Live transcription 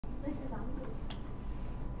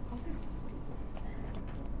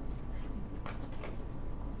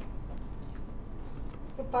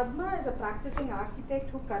So Padma is a practicing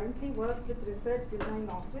architect who currently works with Research Design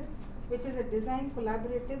Office, which is a design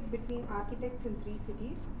collaborative between architects in 3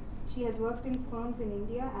 cities. She has worked in firms in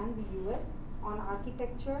India and the US on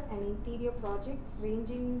architecture and interior projects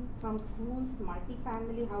ranging from schools,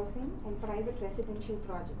 multi-family housing, and private residential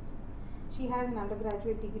projects. She has an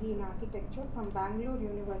undergraduate degree in architecture from Bangalore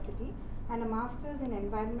University and a master's in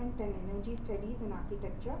environment and energy studies in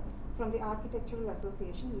architecture from the Architectural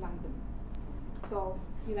Association, London. So,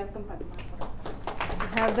 we welcome Padma. You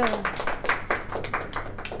have the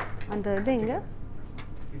on the thing.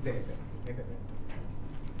 It's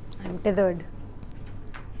I'm tethered.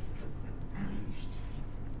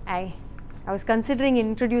 I was considering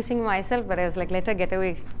introducing myself, but I was like, let her get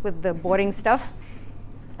away with the boring stuff.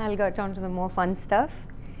 I'll get on to the more fun stuff.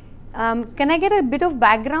 Can I get a bit of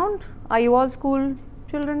background? Are you all school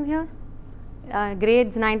children here?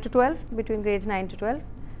 Grades 9 to 12, between grades 9 to 12.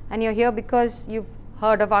 And you're here because you've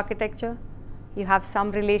heard of architecture? You have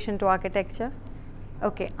some relation to architecture?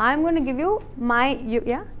 Okay, I'm going to give you my, yeah? I'm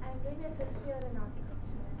doing my 5th year in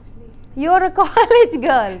architecture actually. You're a college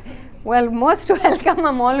girl. Well, most welcome.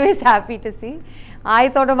 I'm always happy to see. I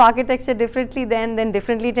thought of architecture differently then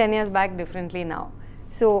differently 10 years back, differently now.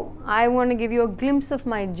 So I want to give you a glimpse of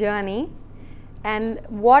my journey and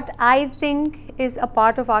what I think is a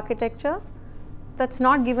part of architecture that's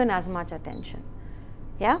not given as much attention.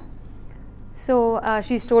 Yeah? So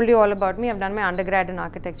she's told you all about me. I've done my undergrad in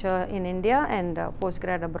architecture in India and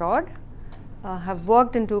postgrad abroad. Have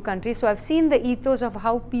worked in 2 countries. So I've seen the ethos of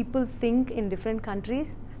how people think in different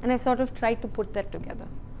countries, and I've sort of tried to put that together.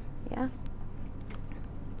 Yeah.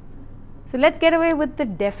 So let's get away with the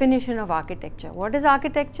definition of architecture. What is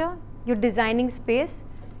architecture? You're designing space.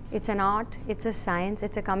 It's an art, it's a science,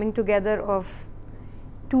 it's a coming together of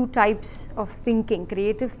 2 types of thinking,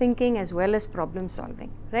 creative thinking as well as problem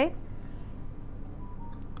solving, right?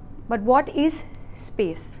 But what is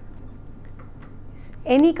space?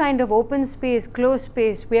 Any kind of open space, closed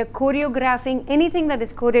space, we are choreographing, anything that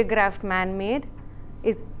is choreographed, man-made,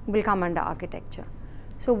 it will come under architecture.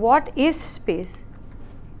 So what is space?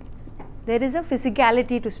 There is a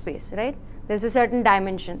physicality to space, right? There's a certain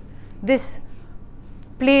dimension. This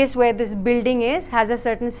place where this building is has a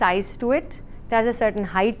certain size to it. It has a certain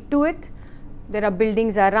height to it. There are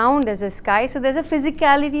buildings around, there's a sky. So there's a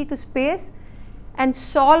physicality to space, and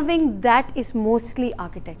solving that is mostly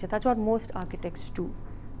architecture. That's what most architects do.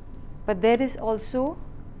 But there is also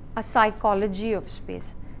a psychology of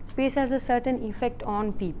space. Space has a certain effect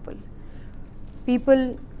on people.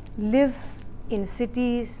 People live in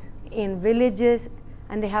cities, in villages,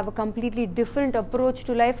 and they have a completely different approach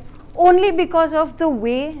to life only because of the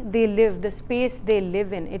way they live, the space they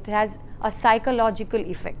live in. It has a psychological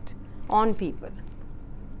effect on people.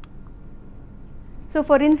 So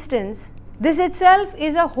for instance, this itself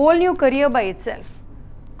is a whole new career by itself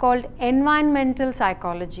called environmental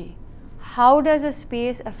psychology. How does a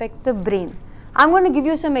space affect the brain? I'm going to give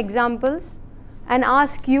you some examples and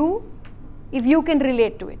ask you if you can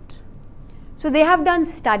relate to it. So they have done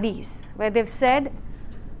studies where they've said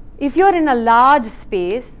if you're in a large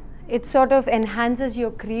space, it sort of enhances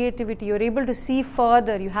your creativity. You're able to see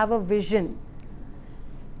further, you have a vision.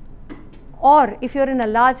 Or if you're in a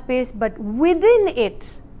large space but within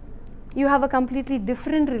it, you have a completely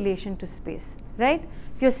different relation to space, right?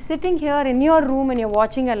 If you're sitting here in your room and you're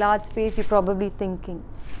watching a large space, you're probably thinking.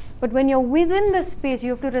 But when you're within the space,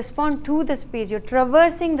 you have to respond to the space, you're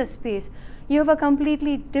traversing the space, you have a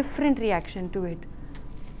completely different reaction to it.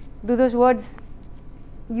 Do those words,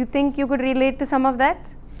 you think you could relate to some of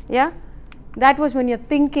that? Yeah? That was when you're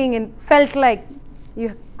thinking and felt like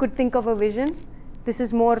you could think of a vision. This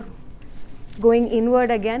is more going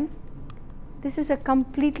inward again. This is a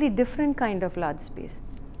completely different kind of large space.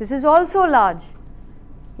 This is also large,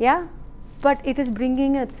 yeah, but it is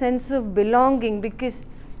bringing a sense of belonging because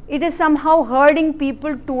it is somehow herding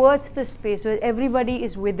people towards the space where everybody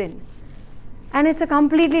is within. And it's a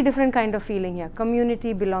completely different kind of feeling here,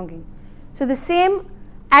 community, belonging. So the same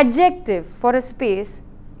adjective for a space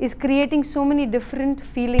is creating so many different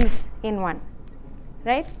feelings in one,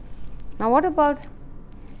 right? Now what about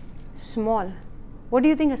small? What do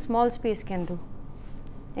you think a small space can do?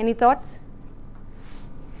 Any thoughts?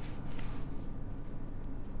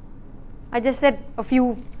 I just said a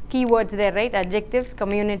few key words there, right? Adjectives,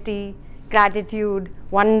 community, gratitude,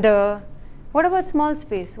 wonder. What about small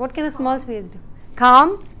space? What can a small space do?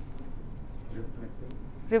 Calm?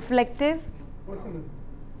 Reflective? Personal.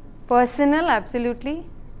 Personal, absolutely.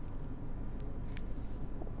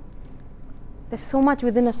 There's so much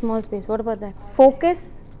within a small space. What about that?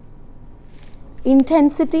 Focus,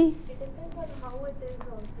 intensity. It depends on how it is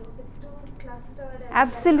also. If it's too clustered and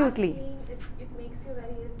Absolutely. clean, it makes you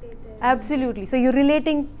very irritated. Absolutely. So you're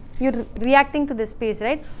reacting to the space,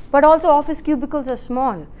 right? But also office cubicles are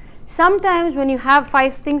small. Sometimes when you have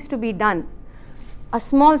 5 things to be done, a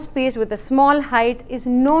small space with a small height is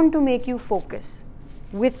known to make you focus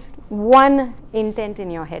with one intent in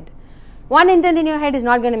your head. One intent in your head is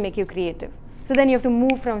not going to make you creative. So then you have to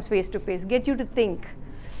move from space to space, get you to think,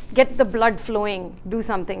 get the blood flowing, do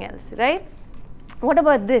something else, right? What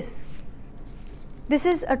about this? This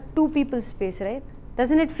is a 2 people space, right?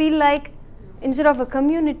 Doesn't it feel like instead of a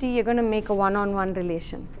community, you're going to make a one-on-one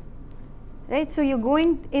relation, right? So you're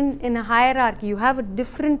going in a hierarchy, you have a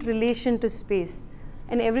different relation to space,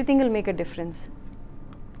 and everything will make a difference.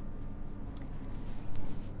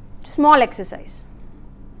 Small exercise.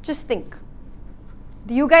 Just think.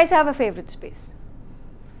 Do you guys have a favorite space?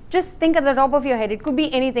 Just think at the top of your head. It could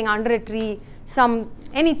be anything, under a tree,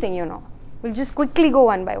 anything, you know. We'll just quickly go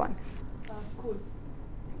one by one. School.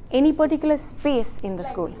 Any particular space in the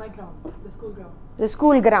school? My ground, the school ground. The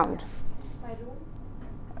school ground. My room.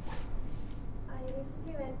 I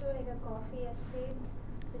recently went to like a coffee estate,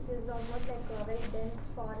 which is almost like a very dense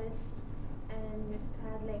forest, and it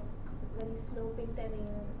had like very sloping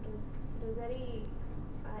terrain. It was very.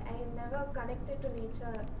 I never connected to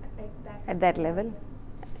nature like that. At that level?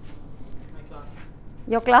 My class.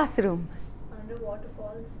 Your classroom. Under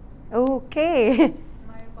waterfalls. Okay.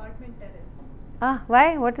 My apartment terrace. Ah,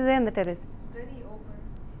 why? What is there on the terrace? It's very open.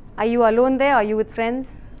 Are you alone there? Are you with friends?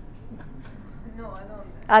 No, alone.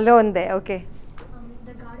 Alone there, okay.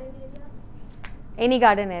 The garden area. Any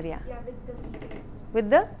garden area? Yeah, with the seating. With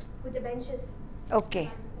the benches.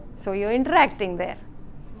 Okay. So you're interacting there.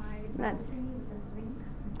 My None. balcony, the swing.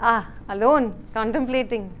 Ah, alone,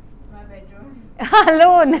 contemplating. My bedroom.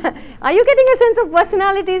 Alone. Are you getting a sense of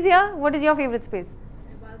personalities here? What is your favorite space?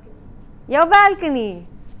 My balcony. Your balcony.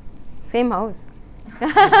 Same house.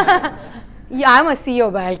 Yeah, I must see your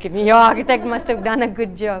balcony. Your architect must have done a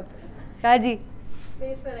good job. Raji,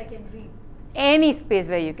 Space where I can read. any space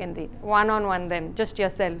where you can read. One-on-one then, just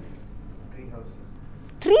yourself. Tree houses.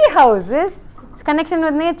 Tree houses? It's connection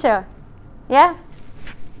with nature. Yeah?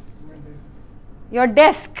 Your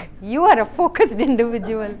desk. You are a focused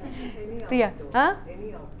individual. Priya, huh?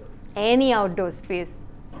 Any outdoors. Any outdoor space.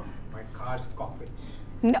 My car's cockpit.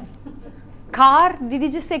 No. Car? Did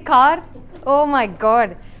you just say car? Oh my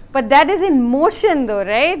God. But that is in motion though,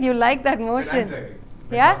 right? You like that When I'm motion. driving.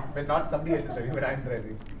 Yeah? When not somebody else is driving, but I'm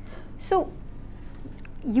driving. So,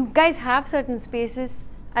 you guys have certain spaces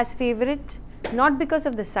as favorite, not because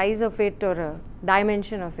of the size of it or a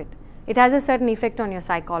dimension of it. It has a certain effect on your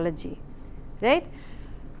psychology, right?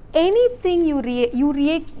 Anything you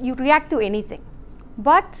react to anything.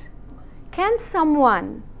 But can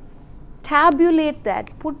someone tabulate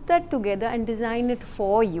that, put that together and design it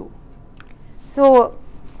for you? So,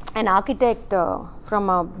 an architect from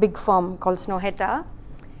a big firm called Snowhetta,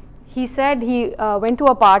 he said he went to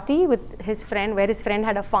a party with his friend where his friend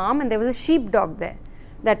had a farm and there was a sheepdog there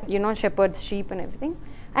that, you know, shepherds sheep and everything.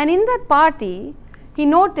 And in that party, he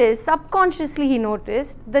noticed, subconsciously he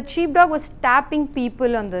noticed, that sheepdog was tapping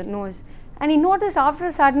people on the nose. And he noticed after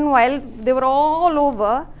a certain while, they were all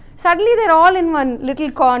over. Suddenly they're all in one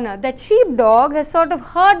little corner. That sheepdog has sort of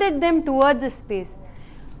herded them towards a space.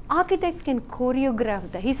 Architects can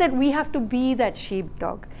choreograph that. He said, we have to be that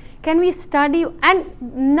sheepdog. Can we study? And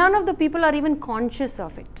none of the people are even conscious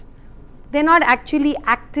of it. They're not actually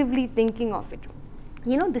actively thinking of it.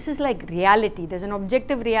 You know, this is like reality. There's an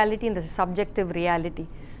objective reality and there's a subjective reality.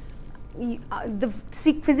 The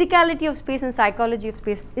physicality of space and psychology of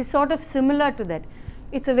space is sort of similar to that.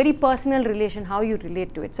 It's a very personal relation, how you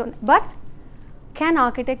relate to it. So, but can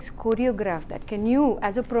architects choreograph that? Can you,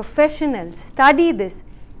 as a professional, study this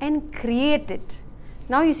and create it?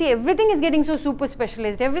 Now you see, everything is getting so super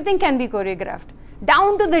specialized. Everything can be choreographed,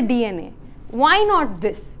 down to the DNA. Why not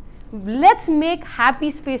this? Let's make happy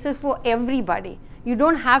spaces for everybody. You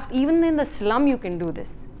don't have, even in the slum you can do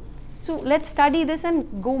this. So let's study this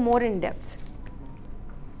and go more in depth.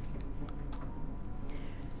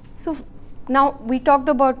 So now we talked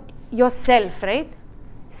about yourself, right?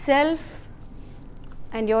 Self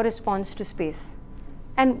and your response to space.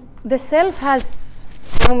 And the self has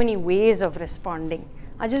so many ways of responding.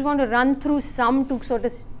 I just want to run through some to sort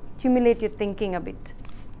of stimulate your thinking a bit.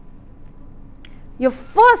 Your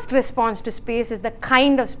first response to space is the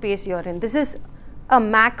kind of space you're in. This is a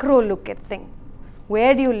macro look at thing.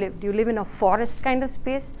 Where do you live? Do you live in a forest kind of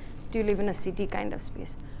space? Do you live in a city kind of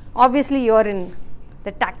space? Obviously, you're in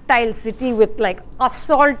the tactile city with like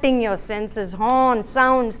assaulting your senses, horn,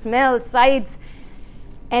 sound, smell, sights,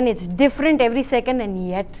 and it's different every second and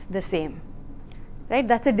yet the same. Right?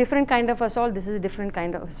 That's a different kind of assault. This is a different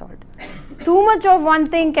kind of assault. Too much of one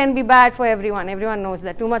thing can be bad for everyone. Everyone knows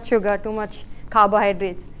that. Too much sugar, too much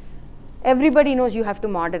carbohydrates. Everybody knows you have to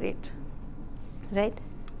moderate. Right?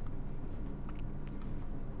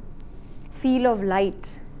 Feel of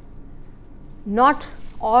light. Not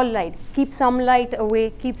all light. Keep some light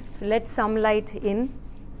away. Let some light in.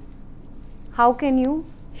 How can you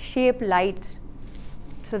shape light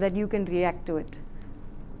so that you can react to it?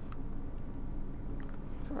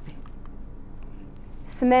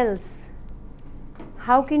 Smells.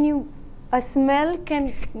 How can you, a smell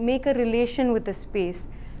can make a relation with a space.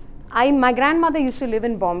 My grandmother used to live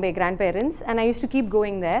in Bombay, grandparents, and I used to keep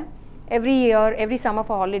going there every year, every summer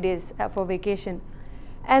for holidays, for vacation.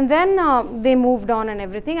 And then they moved on and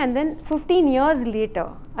everything, and then 15 years later,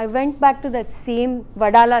 I went back to that same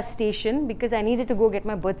Vadala station because I needed to go get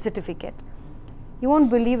my birth certificate. You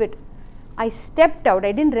won't believe it. I stepped out,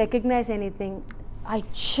 I didn't recognize anything. I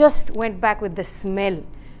just went back with the smell.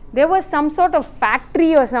 There was some sort of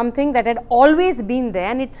factory or something that had always been there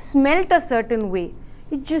and it smelt a certain way.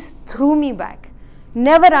 It just threw me back.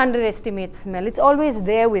 Never underestimate smell. It's always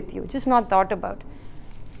there with you, just not thought about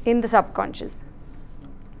in the subconscious.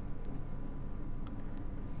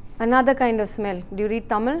 Another kind of smell. Do you read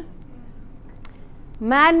Tamil?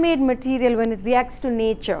 Man-made material when it reacts to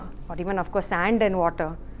nature, or even of course sand and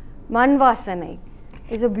water. Manvasanai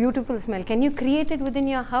is a beautiful smell. Can you create it within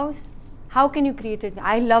your house? How can you create it?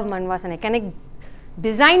 I love manvasanai. Can I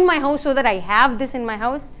design my house so that I have this in my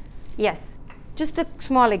house? Yes. Just a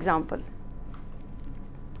small example.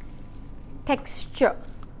 Texture.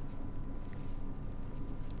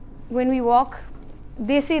 When we walk,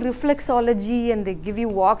 they say reflexology and they give you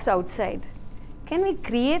walks outside. Can we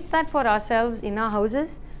create that for ourselves in our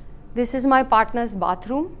houses? This is my partner's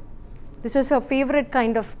bathroom. This was her favorite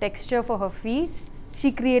kind of texture for her feet.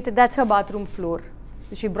 She created, that's her bathroom floor.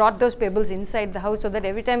 She brought those pebbles inside the house so that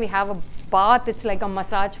every time we have a bath, it's like a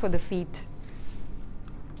massage for the feet.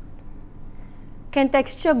 Can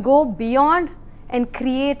texture go beyond and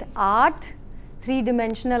create art,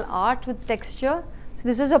 three-dimensional art with texture? So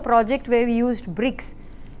this was a project where we used bricks.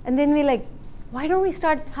 And then we like, why don't we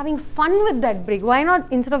start having fun with that brick? Why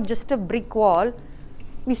not, instead of just a brick wall,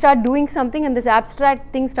 we start doing something and this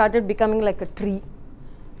abstract thing started becoming like a tree.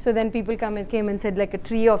 So then people came and said like a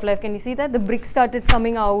tree of life. Can you see that? The bricks started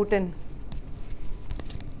coming out and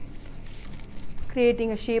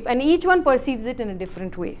creating a shape. And each one perceives it in a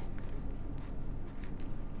different way.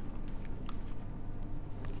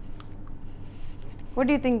 What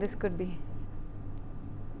do you think this could be?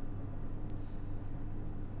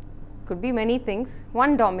 Could be many things.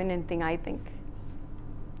 One dominant thing, I think.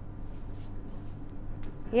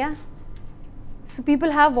 Yeah? So people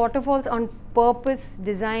have waterfalls on purpose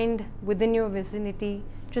designed within your vicinity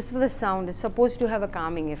just for the sound. It's supposed to have a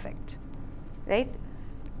calming effect, right?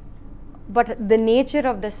 But the nature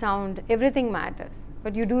of the sound, everything matters.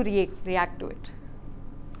 But you do react to it.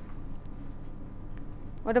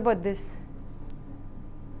 What about this?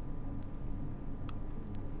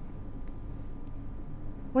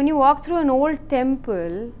 When you walk through an old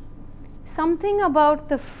temple, something about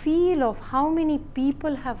the feel of how many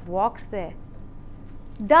people have walked there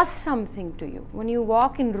does something to you. When you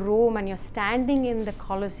walk in Rome and you're standing in the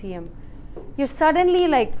Colosseum, you're suddenly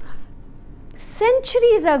like,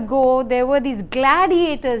 centuries ago there were these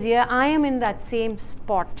gladiators here, I am in that same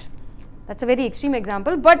spot. That's a very extreme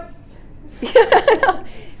example, but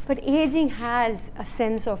but aging has a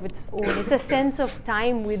sense of its own. It's a sense of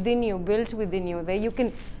time within you, built within you, where you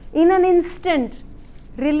can, in an instant,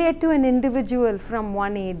 relate to an individual from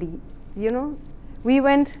 1 AD. You know, we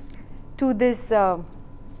went to this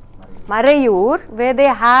Marayur, where they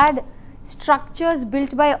had structures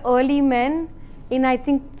built by early men in, I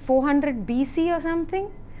think, 400 BC or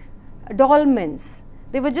something. Dolmens.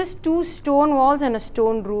 They were just 2 stone walls and a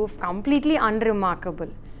stone roof, completely unremarkable.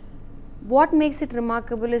 What makes it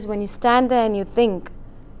remarkable is when you stand there and you think,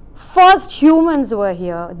 first humans were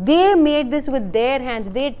here, they made this with their hands,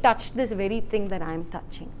 they touched this very thing that I am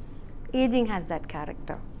touching. Aging has that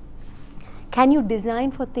character. Can you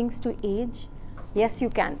design for things to age? Yes, you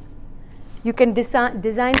can. You can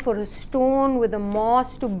design for a stone with a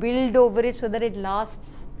moss to build over it so that it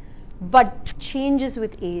lasts, but changes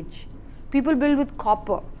with age. People build with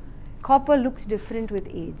copper. Copper looks different with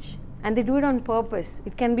age. And they do it on purpose.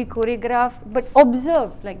 It can be choreographed, but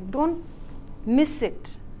observe, like don't miss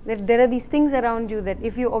it. There are these things around you that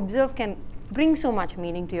if you observe can bring so much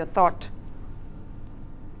meaning to your thought.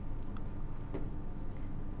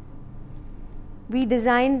 we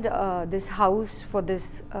designed this house for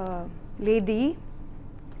this lady,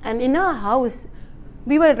 and in her house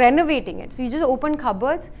we were renovating it. So you just opened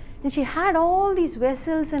cupboards and she had all these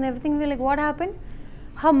vessels and everything. We were like, what happened?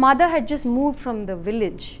 Her mother had just moved from the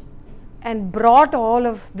village and brought all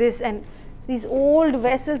of this, and these old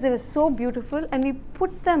vessels, they were so beautiful, and we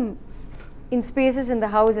put them in spaces in the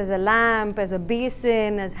house as a lamp, as a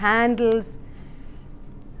basin, as handles,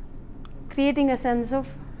 creating a sense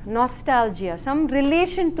of nostalgia. Some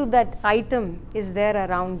relation to that item is there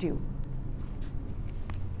around you.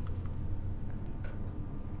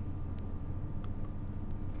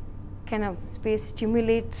 Can a space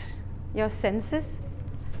stimulate your senses?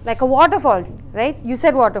 Like a waterfall, right? You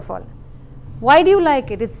said waterfall. Why do you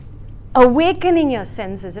like it? It's awakening your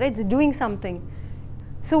senses, right? It's doing something.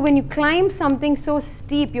 So when you climb something so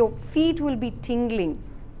steep, your feet will be tingling.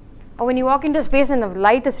 Or when you walk into a space and the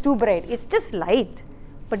light is too bright, it's just light,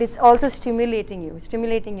 but it's also stimulating you,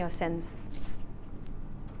 stimulating your sense.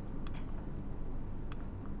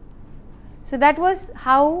 So that was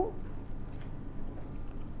how,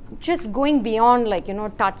 just going beyond, like, you know,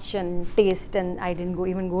 touch and taste, and I didn't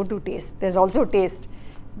even go to taste. There's also taste.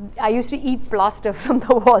 I used to eat plaster from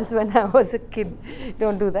the walls when I was a kid.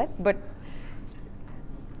 Don't do that. But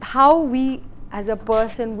how we as a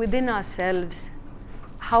person within ourselves,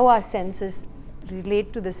 how our senses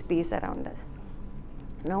relate to the space around us.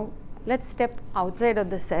 Now let's step outside of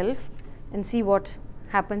the self and see what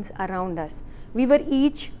happens around us. We were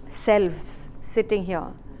each selves sitting here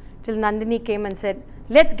till Nandini came and said,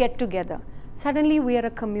 let's get together. Suddenly we are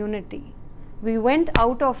a community. We went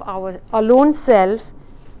out of our alone self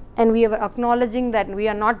and we are acknowledging that we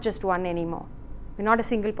are not just one anymore. We're not a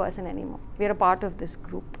single person anymore. We are a part of this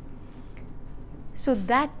group. So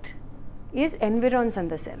that is environs on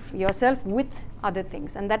the self, yourself with other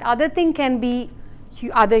things. And that other thing can be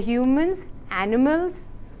other humans,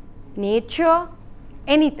 animals, nature,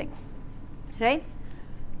 anything, right?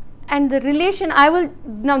 And the relation,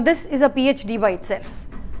 now this is a PhD by itself,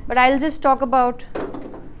 but I'll just talk about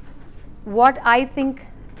what I think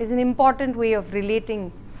is an important way of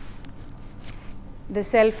relating the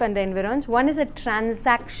self and the environs. One is a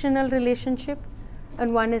transactional relationship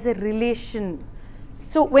and one is a relation.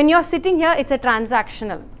 So when you're sitting here, it's a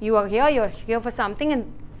transactional. You're here for something,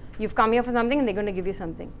 and you've come here for something and they're going to give you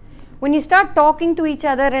something. When you start talking to each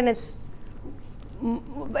other and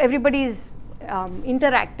everybody's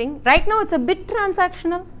interacting, right now it's a bit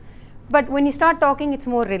transactional, but when you start talking, it's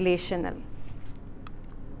more relational.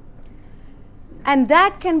 And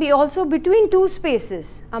that can be also between two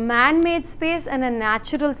spaces, a man-made space and a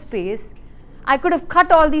natural space. I could have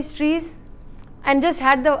cut all these trees and just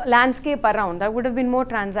had the landscape around. That would have been more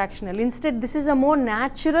transactional. Instead, this is a more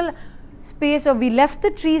natural space, or we left the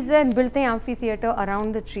trees there and built the amphitheater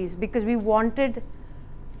around the trees because we wanted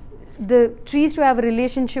the trees to have a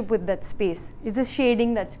relationship with that space. It is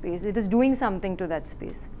shading that space. It is doing something to that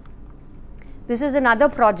space. This is another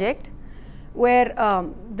project where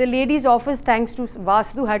the lady's office, thanks to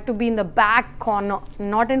Vastu, had to be in the back corner,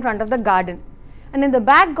 not in front of the garden. And in the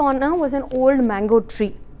back corner was an old mango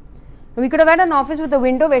tree. We could have had an office with a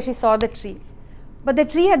window where she saw the tree. But the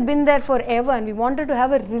tree had been there forever and we wanted to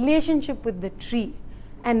have a relationship with the tree.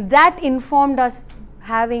 And that informed us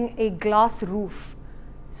having a glass roof,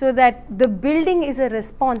 so that the building is a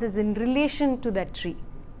response, is in relation to that tree.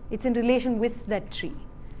 It's in relation with that tree.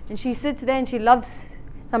 And she sits there and she loves,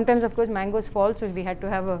 sometimes of course mangoes fall, so we had to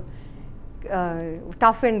have a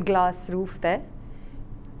toughened glass roof there.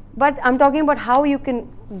 But I'm talking about how you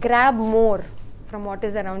can grab more from what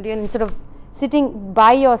is around you, and instead of sitting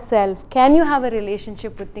by yourself, can you have a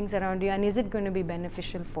relationship with things around you, and is it going to be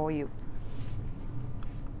beneficial for you?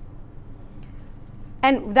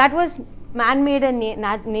 And that was man-made and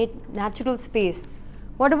natural space.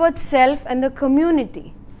 What about self and the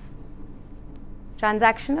community?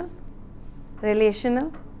 Transactional?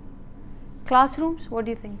 Relational? Classrooms, what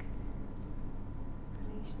do you think?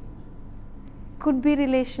 Could be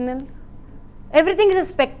relational. Everything is a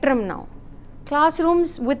spectrum now.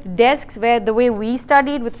 Classrooms with desks, where the way we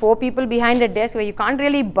studied, with 4 people behind a desk, where you can't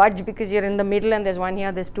really budge because you're in the middle and there's one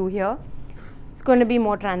here, there's 2 here. It's going to be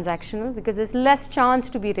more transactional because there's less chance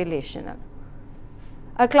to be relational.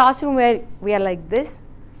 A classroom where we are like this,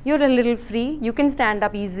 you're a little free, you can stand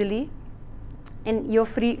up easily, and you're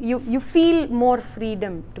free, you feel more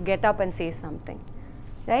freedom to get up and say something,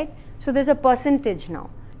 right? So there's a percentage now.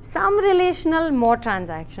 Some relational, more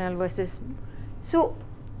transactional versus, so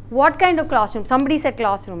what kind of classroom? Somebody said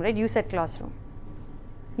classroom, right? You said classroom.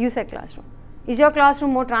 You said classroom. Is your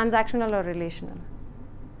classroom more transactional or relational?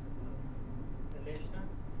 Relational.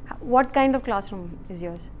 What kind of classroom is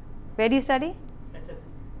yours? Where do you study?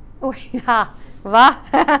 Oh, yeah. Wow.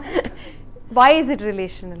 Why is it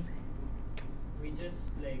relational? We just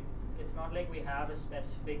like, it's not like we have a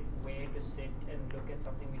specific way to sit and look at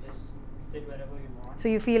something. We just sit wherever we want. So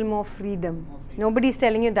you feel more freedom. More freedom. Nobody's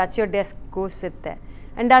telling you that's your desk, go sit there.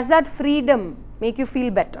 And does that freedom make you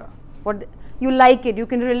feel better? What you like it, you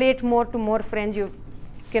can relate more to more friends, you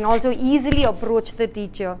can also easily approach the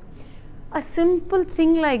teacher. A simple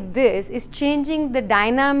thing like this is changing the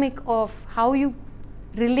dynamic of how you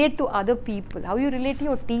relate to other people, how you relate to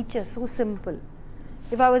your teacher. So simple.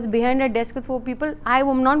 If I was behind a desk with 4 people, I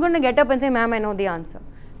am not going to get up and say, ma'am, I know the answer.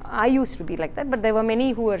 I used to be like that, but there were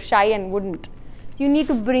many who were shy and wouldn't. You need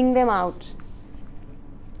to bring them out.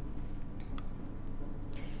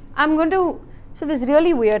 I'm going to, so this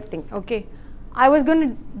really weird thing, okay. I was going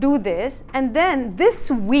to do this, and then this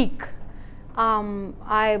week,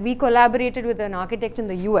 we collaborated with an architect in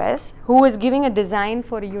the US who was giving a design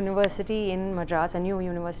for a university in Madras, a new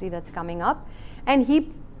university that's coming up, and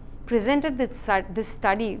he presented this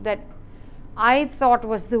study that I thought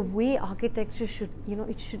was the way architecture should,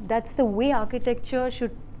 that's the way architecture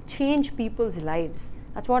should change people's lives.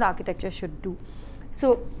 That's what architecture should do.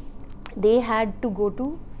 So they had to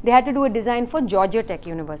do a design for Georgia Tech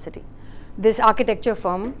University. This architecture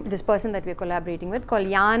firm, this person that we're collaborating with, called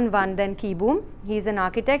Jan van den Kieboom, he's an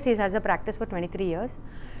architect, he has a practice for 23 years.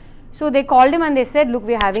 So they called him and they said, look,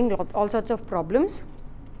 we're having all sorts of problems.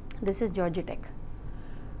 This is Georgia Tech.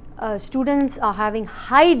 Students are having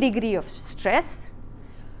high degree of stress.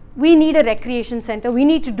 We need a recreation center, we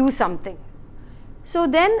need to do something. So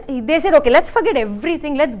then they said, okay, let's forget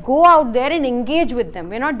everything, let's go out there and engage with them.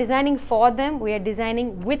 We're not designing for them, we are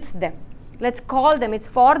designing with them. Let's call them, it's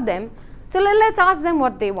for them. So let's ask them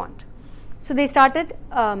what they want. So they started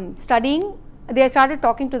studying, they started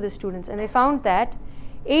talking to the students, and they found that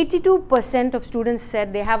 82% of students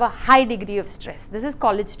said they have a high degree of stress. This is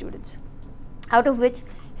college students. Out of which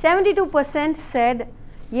 72% said,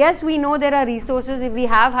 yes, we know there are resources. If we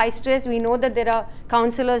have high stress, we know that there are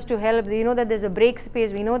counselors to help. We know that there's a break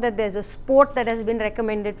space. We know that there's a sport that has been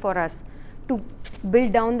recommended for us to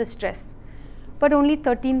build down the stress. But only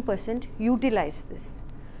 13% utilize this.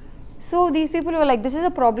 So these people were like, this is a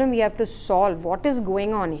problem we have to solve. What is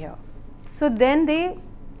going on here? So then they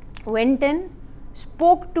went and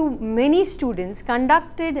spoke to many students,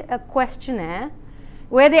 conducted a questionnaire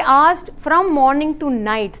where they asked from morning to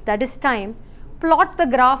night, that is time, plot the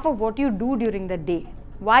graph of what you do during the day.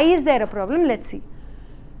 Why is there a problem? Let's see.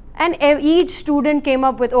 And each student came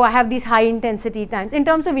up with, oh, I have these high intensity times. In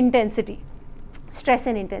terms of intensity, stress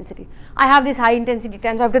and intensity. I have this high intensity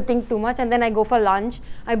times, I have to think too much, and then I go for lunch,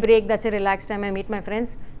 I break, that's a relaxed time, I meet my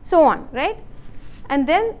friends, so on, right? And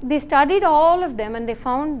then they studied all of them and they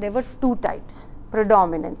found there were 2 types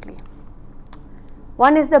predominantly.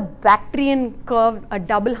 One is the Bactrian curved, a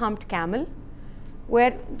double humped camel,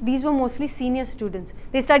 where these were mostly senior students.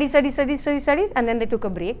 They studied, and then they took a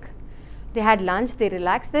break. They had lunch, they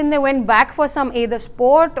relaxed, then they went back for some either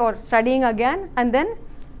sport or studying again, and then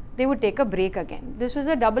they would take a break again. This was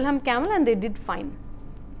a double hump camel and they did fine.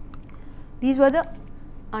 These were the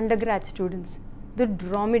undergrad students, the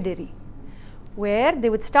dromedary, where they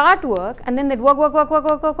would start work and then they'd work.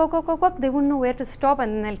 They wouldn't know where to stop,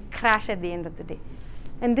 and then they'll crash at the end of the day.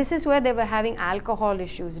 And this is where they were having alcohol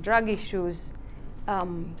issues, drug issues,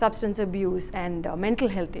 substance abuse, and mental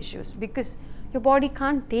health issues, because your body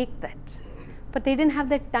can't take that. But they didn't have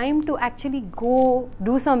the time to actually go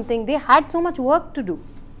do something. They had so much work to do.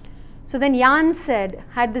 So then Jan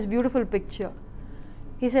had this beautiful picture.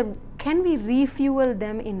 He said, can we refuel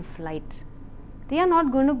them in flight? They are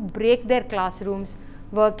not going to break their classrooms,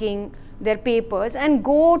 working, their papers, and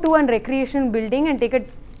go to a recreation building and take a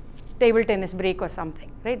table tennis break or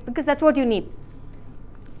something, right? Because that's what you need.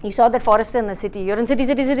 You saw that forest in the city. You're in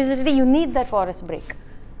city, you need that forest break.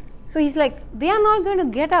 So he's like, they are not going to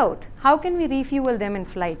get out. How can we refuel them in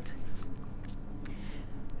flight?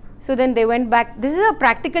 So then they went back. This is a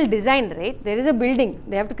practical design, right? There is a building.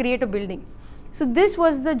 They have to create a building. So this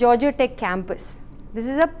was the Georgia Tech campus. This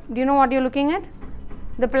is do you know what you're looking at?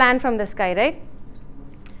 The plan from the sky, right?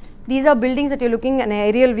 These are buildings that you're looking at an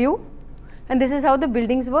aerial view. And this is how the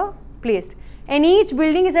buildings were placed. And each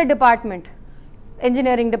building is a department.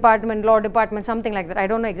 Engineering department, law department, something like that. I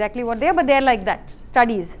don't know exactly what they are, but they are like that.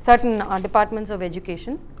 Studies, certain departments of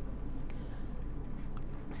education.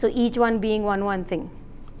 So each one being one thing.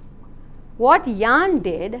 What Jan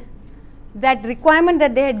did, that requirement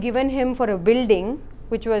that they had given him for a building,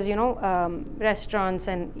 which was, restaurants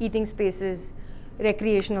and eating spaces,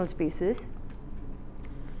 recreational spaces,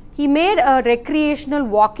 he made a recreational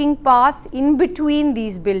walking path in between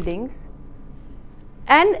these buildings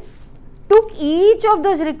and took each of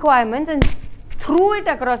those requirements and threw it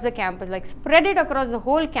across the campus, like spread it across the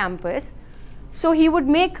whole campus. So he would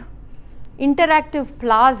make interactive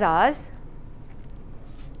plazas,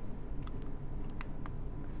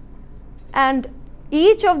 and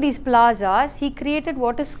each of these plazas he created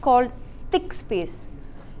what is called thick space.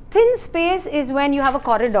 Thin space is when you have a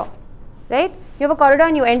corridor, right? You have a corridor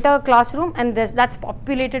and you enter a classroom and that's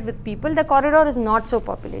populated with people. The corridor is not so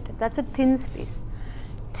populated. That's a thin space.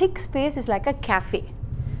 Thick space is like a cafe.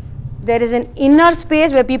 There is an inner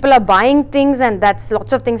space where people are buying things and that's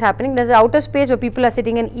lots of things happening. There's an outer space where people are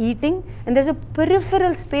sitting and eating, and there's a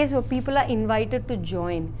peripheral space where people are invited to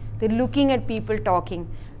join. They're looking at people talking.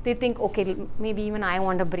 They think, okay, maybe even I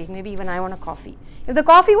want a break, maybe even I want a coffee. If the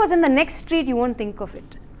coffee was in the next street, you won't think of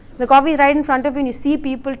it. The coffee is right in front of you and you see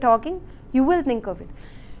people talking, you will think of it.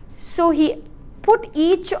 So he put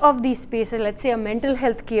each of these spaces, let's say a mental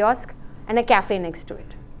health kiosk and a cafe next to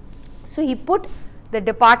it. So he put the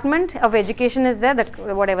Department of Education is there,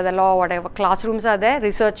 whatever the law, whatever classrooms are there,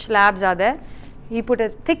 research labs are there. He put a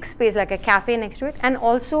thick space like a cafe next to it and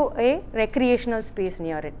also a recreational space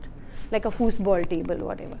near it, like a foosball table,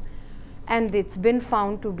 whatever. And it's been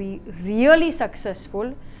found to be really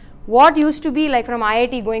successful. What used to be like from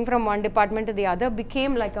IIT going from one department to the other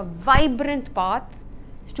became like a vibrant path.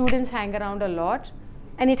 Students hang around a lot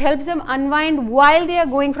and it helps them unwind while they are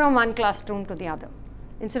going from one classroom to the other,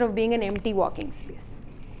 instead of being an empty walking space.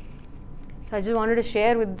 So I just wanted to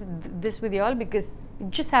share this with you all because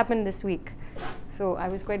it just happened this week. So I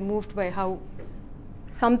was quite moved by how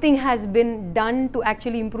something has been done to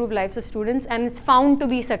actually improve lives of students, and it's found to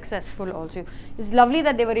be successful also. It's lovely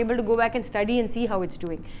that they were able to go back and study and see how it's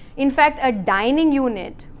doing. In fact, a dining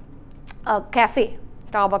unit, a cafe,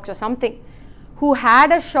 Starbucks or something, who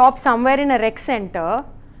had a shop somewhere in a rec center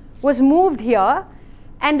was moved here,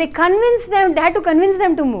 and they had to convince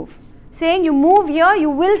them to move, saying you move here,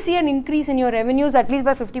 you will see an increase in your revenues at least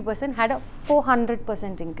by 50%, had a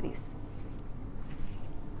 400% increase.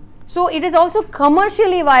 So it is also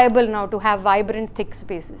commercially viable now to have vibrant, thick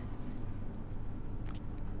spaces.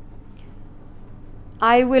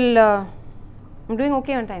 I'm doing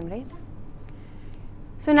okay on time, right?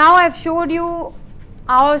 So now I've showed you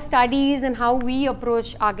our studies and how we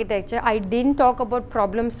approach architecture. I didn't talk about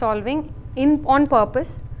problem solving on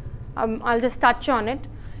purpose. I'll just touch on it.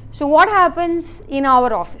 So what happens in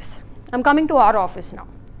our office? I'm coming to our office now,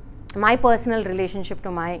 my personal relationship to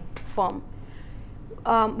my firm.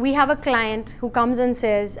 We have a client who comes and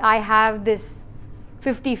says, I have this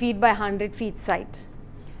 50 feet by 100 feet site,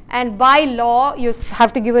 and by law you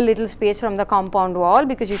have to give a little space from the compound wall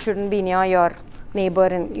because you shouldn't be near your neighbor,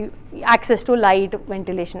 and access to light,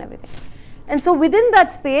 ventilation, everything. And so within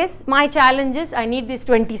that space, my challenge is I need these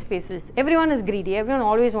 20 spaces. Everyone is greedy, everyone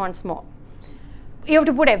always wants more. You have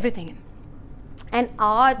to put everything in, and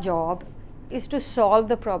our job is to solve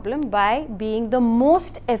the problem by being the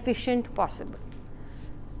most efficient possible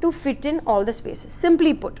to fit in all the spaces.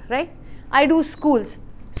 Simply put, right? I do schools.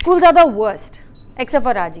 Schools are the worst, except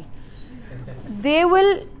for Raji. They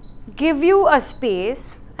will give you a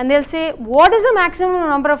space and they'll say, what is the maximum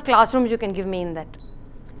number of classrooms you can give me in that?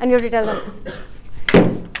 And you have to tell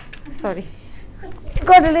them, sorry,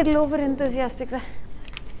 got a little over enthusiastic there.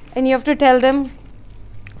 And you have to tell them,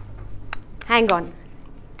 hang on,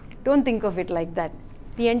 don't think of it like that.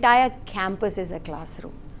 The entire campus is a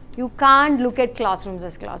classroom. You can't look at classrooms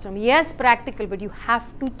as classroom. Yes, practical, but you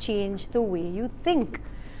have to change the way you think.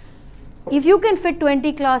 If you can fit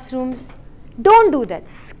 20 classrooms, don't do that.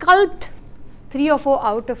 Sculpt 3 or 4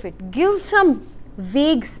 out of it. Give some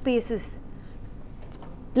vague spaces.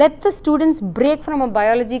 Let the students break from a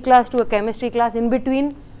biology class to a chemistry class in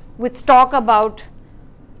between with talk about,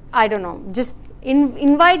 I don't know, just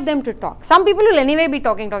invite them to talk. Some people will anyway be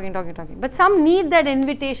talking, but some need that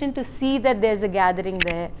invitation to see that there's a gathering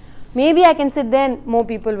there. Maybe I can sit there and more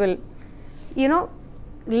people will,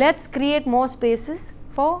 let's create more spaces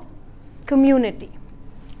for community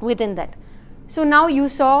within that. So now you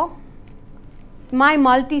saw my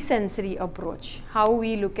multi-sensory approach, how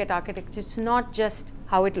we look at architecture. It's not just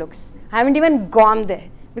how it looks. I haven't even gone there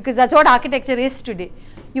because that's what architecture is today.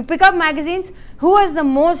 You pick up magazines, who has the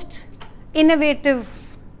most innovative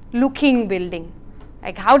looking building?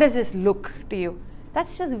 Like, how does this look to you?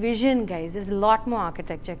 That's just vision, guys. There's a lot more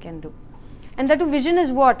architecture can do. And that vision is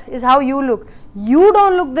what? Is how you look. You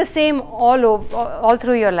don't look the same all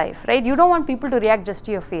through your life, right? You don't want people to react just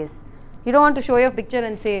to your face. You don't want to show your picture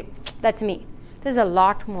and say, that's me. There's a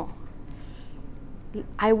lot more.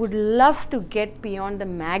 I would love to get beyond the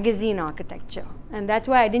magazine architecture, and that's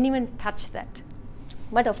why I didn't even touch that.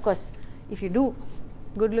 But of course, if you do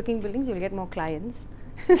good looking buildings, you'll get more clients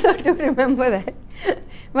So to remember that.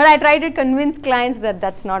 But I try to convince clients that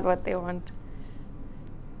that's not what they want.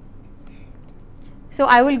 So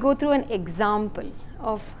I will go through an example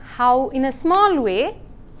of how, in a small way,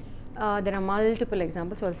 there are multiple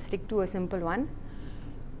examples, so I'll stick to a simple one,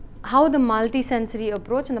 how the multi-sensory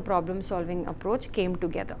approach and the problem-solving approach came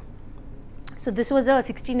together. So this was a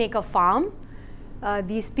 16-acre farm.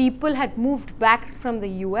 These people had moved back from the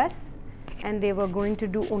US and they were going to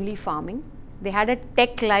do only farming. They had a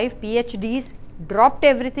tech life, PhDs, dropped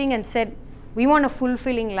everything and said, we want a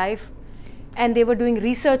fulfilling life. And they were doing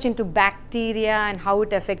research into bacteria and how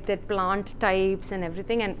it affected plant types and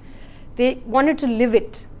everything, and they wanted to live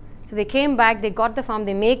it. So they came back, they got the farm,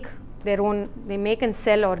 they make their own, they make and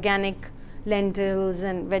sell organic lentils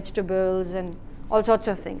and vegetables and all sorts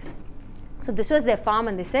of things. So this was their farm,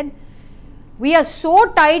 and they said, we are so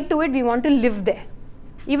tied to it, we want to live there.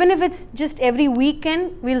 Even if it's just every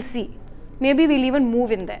weekend, we'll see. Maybe we'll even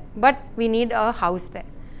move in there, but we need a house there.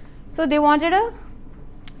 So they wanted a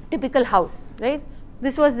typical house, right?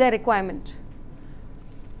 This was their requirement.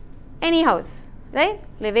 Any house, right?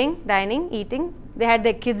 Living, dining, eating. They had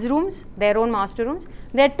their kids' rooms, their own master rooms.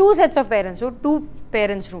 They had 2 sets of parents, so 2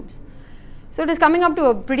 parents' rooms. So it is coming up to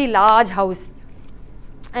a pretty large house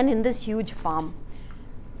and in this huge farm.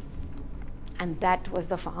 And that was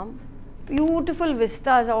the farm. Beautiful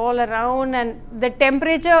vistas all around, and the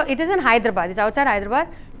temperature, it is in Hyderabad, it's outside Hyderabad.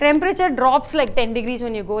 Temperature drops like 10 degrees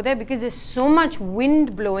when you go there because there's so much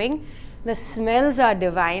wind blowing. The smells are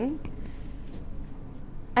divine.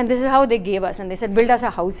 And this is how they gave us, and they said, build us a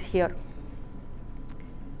house here.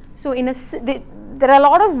 So there are a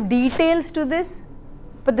lot of details to this,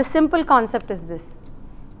 but the simple concept is this.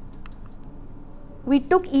 We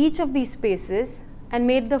took each of these spaces and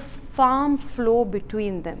made the farm flow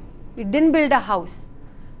between them. We didn't build a house.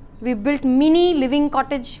 We built mini living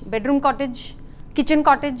cottage, bedroom cottage, kitchen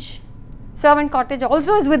cottage, servant cottage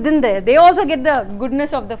also is within there. They also get the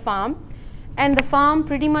goodness of the farm, and the farm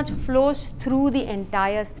pretty much flows through the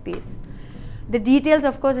entire space. The details,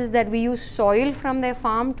 of course, is that we use soil from their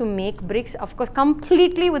farm to make bricks, of course,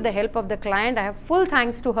 completely with the help of the client. I have full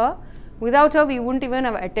thanks to her. Without her, we wouldn't even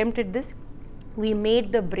have attempted this. We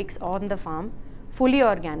made the bricks on the farm, fully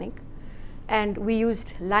organic, and we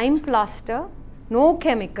used lime plaster, no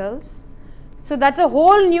chemicals. So that's a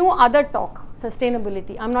whole new other talk,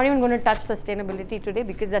 sustainability. I'm not even going to touch sustainability today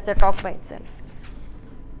because that's a talk by itself.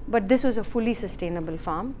 But this was a fully sustainable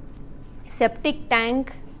farm. Septic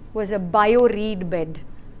tank was a bio-reed bed.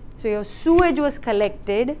 So your sewage was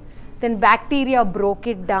collected, then bacteria broke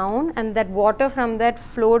it down, and that water from that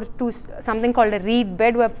flowed to something called a reed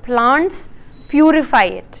bed where plants purify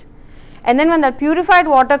it. And then when that purified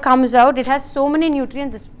water comes out, it has so many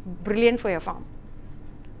nutrients, it's brilliant for your farm.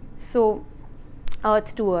 So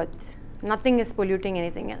earth to earth, nothing is polluting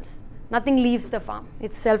anything else. Nothing leaves the farm,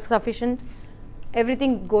 it's self-sufficient,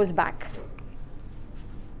 everything goes back.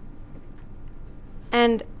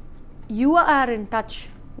 And you are in touch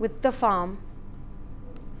with the farm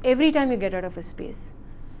every time you get out of a space.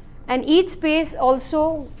 And each space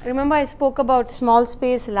also, remember I spoke about small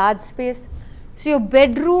space, large space. So your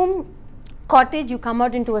bedroom cottage, you come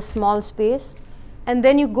out into a small space, and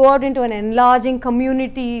then you go out into an enlarging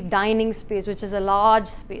community dining space, which is a large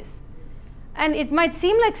space. And it might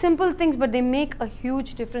seem like simple things, but they make a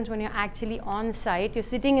huge difference when you're actually on site. You're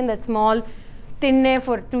sitting in that small thin air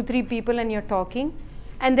for 2-3 people and you're talking.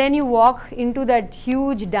 And then you walk into that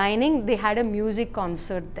huge dining, they had a music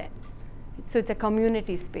concert there. So it's a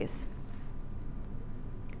community space.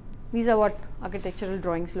 These are what architectural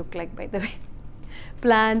drawings look like, by the way.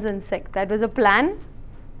 Plans and sec. That was a plan,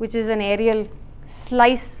 which is an aerial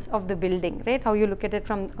slice of the building, right? How you look at it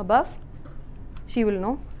from above, she will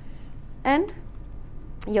know. And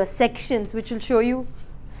your sections, which will show you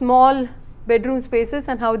small bedroom spaces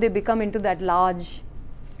and how they become into that large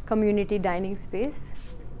community dining space.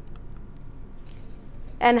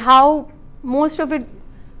 And how most of it,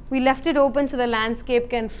 we left it open so the landscape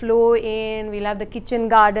can flow in. We'll have the kitchen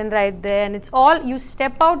garden right there, and it's all, you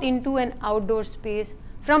step out into an outdoor space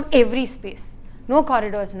from every space. No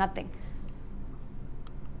corridors, nothing.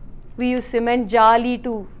 We use cement jali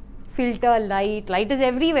to filter light. Light is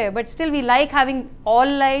everywhere, but still we like having all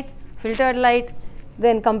light, filtered light,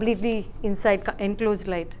 then completely inside enclosed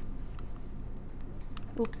light.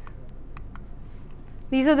 Oops.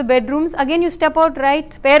 These are the bedrooms. Again, you step out,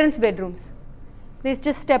 right? Parents' bedrooms. They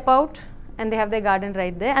just step out and they have their garden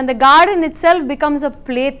right there. And the garden itself becomes a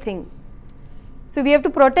plaything. So we have to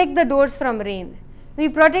protect the doors from rain. We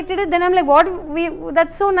protected it, then I'm like,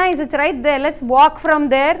 that's so nice, it's right there. Let's walk from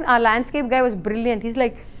there. Our landscape guy was brilliant. He's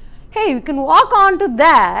like, Hey, you can walk onto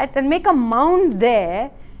that and make a mound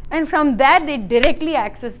there, and from that they directly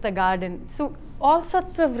access the garden. So all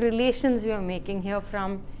sorts of relations we are making here,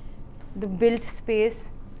 from the built space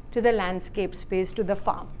to the landscape space to the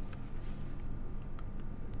farm.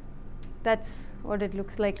 That's what it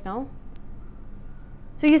looks like now.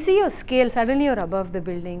 So you see your scale, suddenly you're above the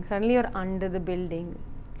building, suddenly you're under the building.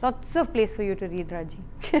 Lots of place for you to read, Raji.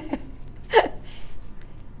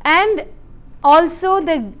 And also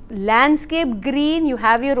the landscape green, you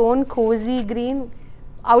have your own cozy green.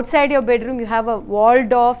 Outside your bedroom you have a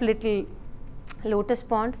walled off little lotus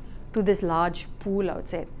pond to this large pool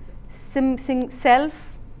outside. Self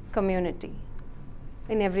community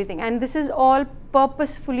in everything, and this is all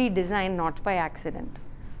purposefully designed, not by accident.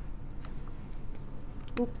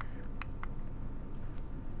 Oops.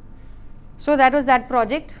 So that was that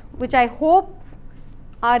project, which I hope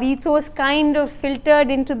our ethos kind of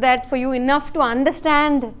filtered into that for you enough to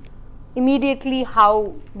understand immediately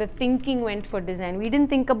how the thinking went for design. We didn't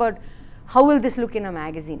think about how will this look in a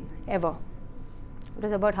magazine ever. It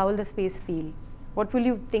was about how will the space feel. What will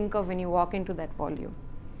you think of when you walk into that volume?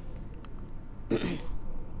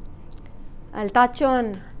 I'll touch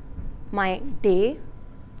on my day.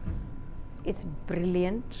 It's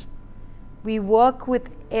brilliant. We work with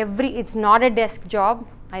it's not a desk job.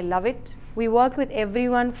 I love it. We work with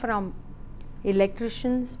everyone from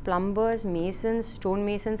electricians, plumbers, masons,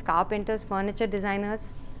 stonemasons, carpenters, furniture designers,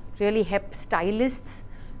 really hip stylists,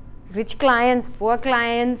 rich clients, poor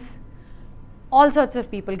clients, all sorts of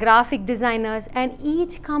people, graphic designers, and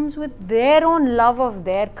each comes with their own love of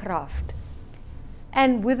their craft.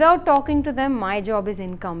 And without talking to them, my job is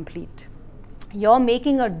incomplete. You're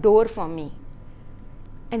making a door for me.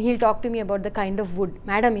 And he'll talk to me about the kind of wood.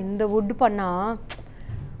 Madam, in the wood panna,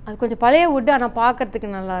 அது கொஞ்சம் பழைய wood ஆனா பார்க்கிறதுக்கு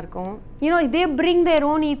நல்லா இருக்கும். You know, they bring their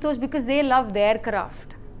own ethos because they love their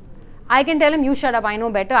craft. I can tell him, you shut up, I know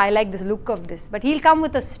better, I like this look of this. But he'll come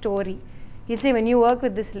with a story. He'll say, when you work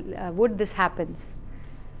with this wood, this happens.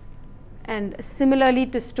 And similarly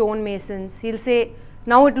to stonemasons, he'll say,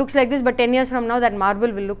 now it looks like this, but 10 years from now that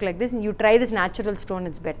marble will look like this, and you try this natural stone,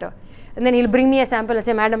 it's better. And then he'll bring me a sample and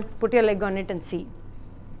say, madam, put your leg on it and see.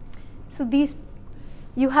 So these,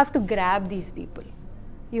 you have to grab these people.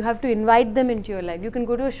 You have to invite them into your life. You can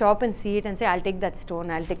go to a shop and see it and say, I'll take that stone,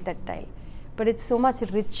 I'll take that tile. But it's so much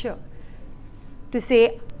richer to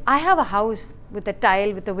say, I have a house with a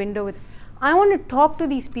tile, with a window, I want to talk to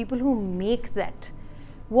these people who make that.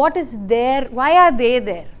 What is there? Why are they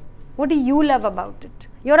there? What do you love about it?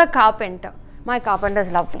 You're a carpenter. My carpenter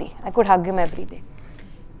is lovely. I could hug him every day.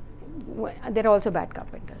 There are also bad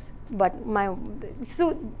carpenters. But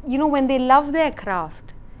so, you know, when they love their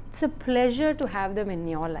craft, it's a pleasure to have them in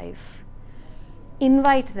your life.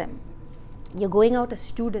 Invite them. You're going out as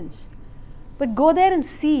students. But go there and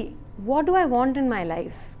see, what do I want in my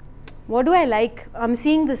life? What do I like? I'm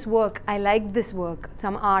seeing this work. I like this work.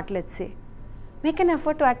 Some art, let's say. Make an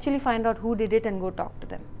effort to actually find out who did it and go talk to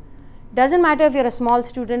them. Doesn't matter if you're a small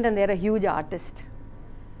student and they're a huge artist.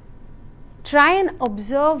 Try and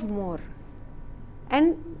observe more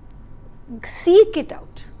and seek it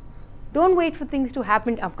out. Don't wait for things to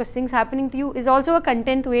happen. Of course, things happening to you is also a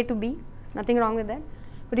content way to be. Nothing wrong with that.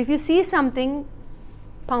 But if you see something,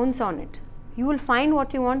 pounce on it. You will find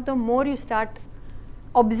what you want the more you start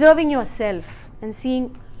observing yourself and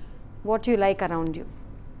seeing what you like around you.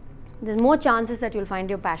 There's more chances that you'll find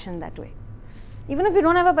your passion that way. Even if you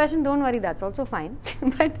don't have a passion, don't worry, that's also fine.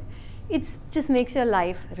 But it just makes your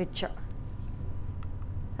life richer.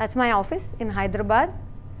 That's my office in Hyderabad.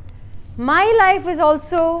 My life is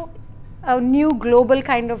also a new global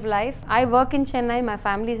kind of life. I work in Chennai, my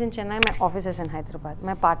family is in Chennai, my office is in Hyderabad,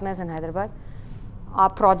 my partner is in Hyderabad. Our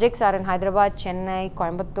projects are in Hyderabad, Chennai,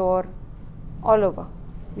 Coimbatore, all over.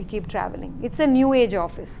 We keep traveling. It's a new age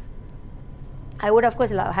office. I would of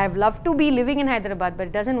course have loved to be living in Hyderabad, but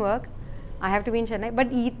it doesn't work. I have to be in Chennai.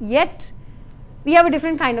 But yet, we have a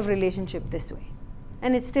different kind of relationship this way.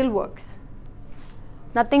 And it still works.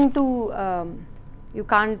 Nothing to, you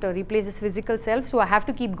can't replace this physical self, so I have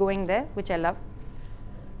to keep going there, which I love.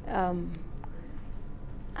 And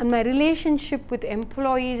my relationship with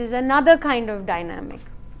employees is another kind of dynamic.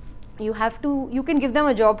 You have to, you can give them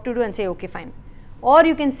a job to do and say, okay, fine. Or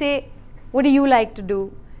you can say, what do you like to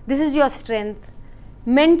do? This is your strength.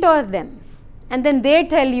 Mentor them. And then they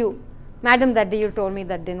tell you, madam, that day you told me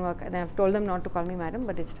that didn't work. And I've told them not to call me madam,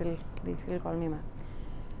 but it's still, they still call me madam.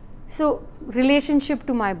 So, relationship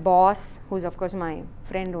to my boss, who's of course my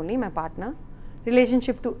friend only, my partner.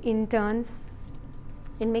 Relationship to interns.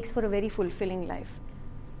 It makes for a very fulfilling life.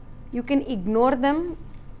 You can ignore them,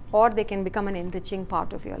 or they can become an enriching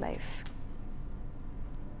part of your life.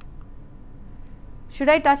 Should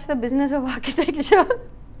I touch the business of architecture?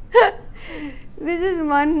 This is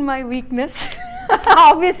my weakness.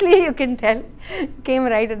 Obviously, you can tell. Came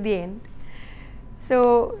right at the end.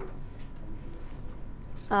 So,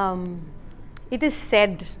 it is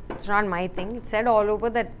said, it's not my thing, it's said all over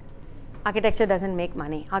that architecture doesn't make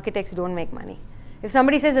money. Architects don't make money. If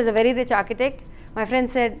somebody says there's a very rich architect, my friend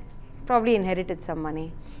said, probably inherited some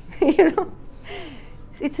money. You know,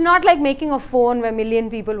 it's not like making a phone where a million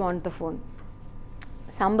people want the phone.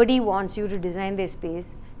 Somebody wants you to design their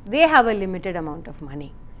space. They have a limited amount of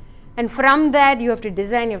money. And from that, you have to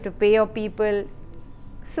design, you have to pay your people.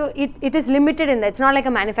 So it is limited in that. It's not like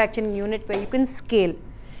a manufacturing unit where you can scale.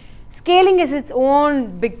 Scaling is its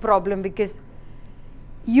own big problem, because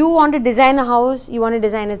you want to design a house, you want to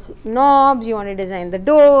design its knobs, you want to design the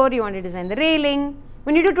door, you want to design the railing.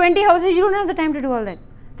 When you do 20 houses, you don't have the time to do all that.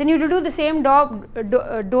 Then you have to do the same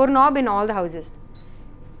doorknob in all the houses.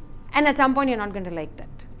 And at some point, you're not going to like that.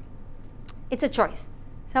 It's a choice.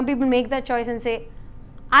 Some people make that choice and say,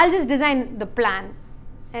 I'll just design the plan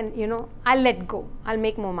and, you know, I'll let go. I'll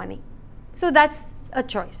make more money. So that's a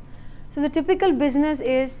choice. So the typical business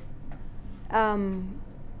is the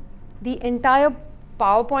entire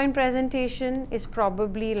PowerPoint presentation is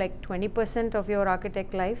probably like 20% of your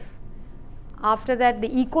architect life. After that, the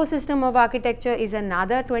ecosystem of architecture is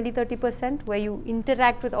another 20-30%, where you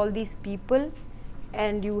interact with all these people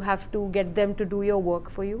and you have to get them to do your work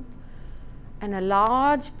for you. And a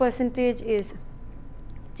large percentage is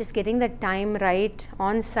just getting the time right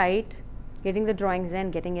on site, getting the drawings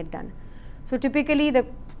in, getting it done. So typically the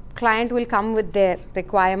client will come with their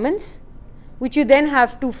requirements, which you then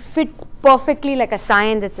have to fit perfectly like a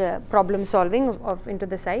science. It's a problem solving of into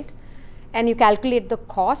the site, and you calculate the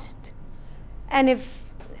cost. And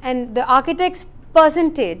the architect's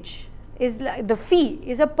percentage is the fee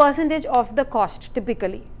is a percentage of the cost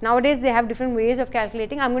typically. Nowadays they have different ways of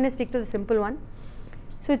calculating. I'm going to stick to the simple one.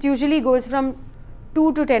 So it usually goes from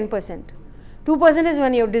 2 to 10%. 2% is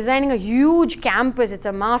when you're designing a huge campus, it's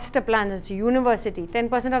a master plan, it's a university.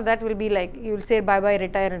 10% of that will be like, you'll say bye bye,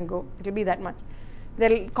 retire and go. It'll be that much.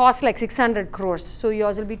 They'll cost like 600 crores. So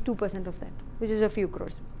yours will be 2% of that, which is a few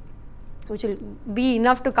crores, which will be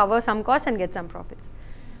enough to cover some costs and get some profits.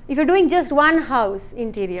 If you're doing just one house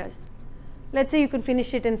interiors, let's say you can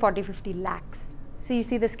finish it in 40-50 lakhs. So you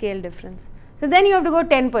see the scale difference. So then you have to go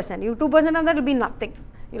 10%. You 2% of that will be nothing.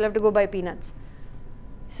 You'll have to go buy peanuts.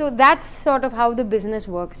 So that's sort of how the business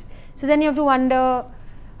works. So then you have to wonder,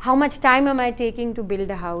 how much time am I taking to build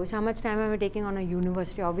a house? How much time am I taking on a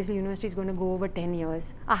university? Obviously, university is going to go over 10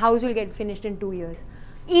 years. A house will get finished in 2 years.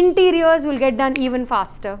 Interiors will get done even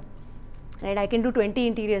faster. Right? I can do 20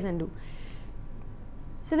 interiors and do.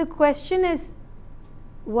 So the question is,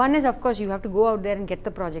 one is, of course, you have to go out there and get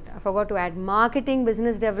the project. I forgot to add, marketing,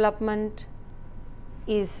 business development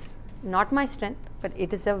is not my strength, but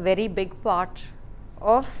it is a very big part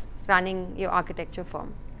of running your architecture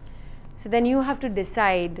firm. So then you have to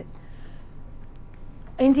decide,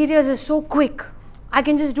 interiors is so quick. I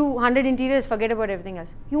can just do 100 interiors, forget about everything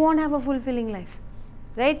else. You won't have a fulfilling life,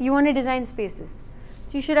 right? You want to design spaces.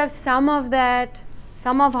 So you should have some of that,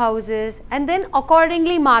 some of houses, and then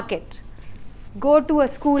accordingly market. Go to a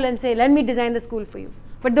school and say, let me design the school for you.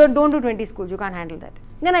 But don't do 20 schools, you can't handle that.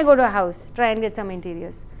 Then I go to a house, try and get some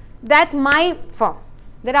interiors. That's my firm.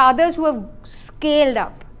 There are others who have scaled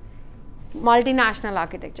up, multinational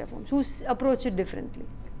architecture firms, who approach it differently.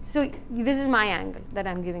 So this is my angle that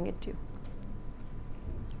I'm giving it to you.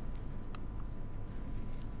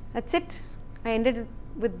 That's it. I ended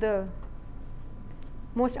with the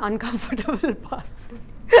most uncomfortable part.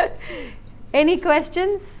 Any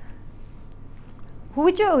questions?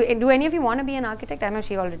 Do any of you want to be an architect? I know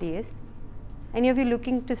she already is. Any of you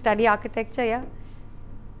looking to study architecture? Yeah.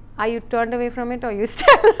 Are you turned away from it, or you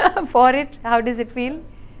still for it? How does it feel?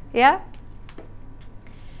 Yeah.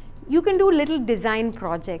 You can do little design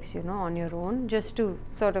projects, you know, on your own, just to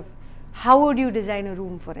sort of, how would you design a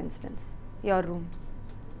room, for instance, your room?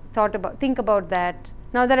 Think about that.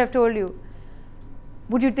 Now that I've told you,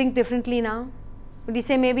 would you think differently now? Would you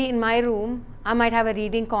say, maybe in my room, I might have a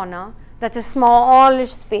reading corner, that's a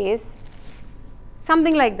smallish space,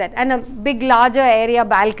 something like that, and a big, larger area,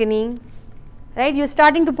 balcony, right? You're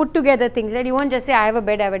starting to put together things, right? You won't just say, I have a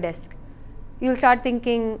bed, I have a desk. You'll start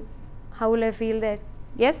thinking, how will I feel there?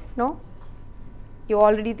 Yes? No? You're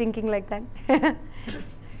already thinking like that?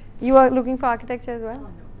 You are looking for architecture as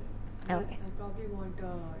well? No. Okay. I probably want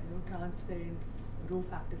transparent roof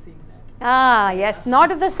after seeing that. Ah, yes.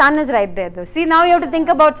 Not if the sun is right there though. See, now you have to think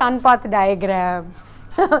about sun path diagram.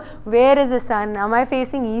 Where is the sun? Am I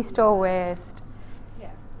facing east or west? Yeah,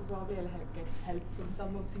 so probably I'll get help from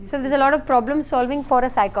some of these. So there's a lot of problem solving for a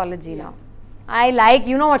psychology now. I like,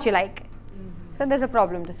 you know what you like. So there's a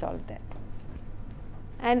problem to solve there.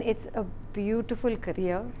 And it's a beautiful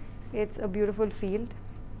career. It's a beautiful field.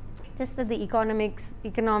 Just that the economy,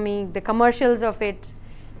 the commercials of it,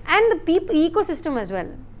 and the ecosystem as well.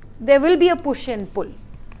 There will be a push and pull.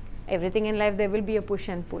 Everything in life, there will be a push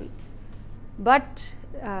and pull. But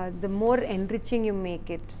the more enriching you make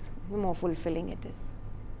it, the more fulfilling it is.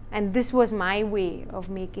 And this was my way of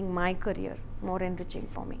making my career more enriching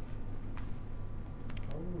for me.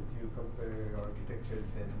 How would you compare architecture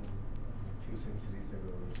then a few centuries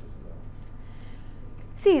ago versus now?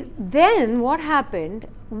 See, then what happened,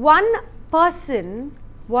 one person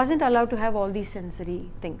wasn't allowed to have all these sensory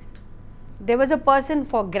things. There was a person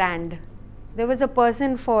for grand. There was a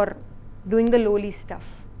person for doing the lowly stuff,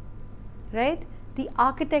 right? The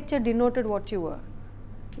architecture denoted what you were.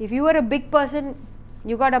 If you were a big person,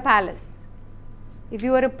 you got a palace. If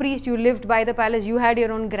you were a priest, you lived by the palace, you had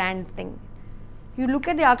your own grand thing. You look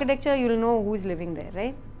at the architecture, you'll know who's living there,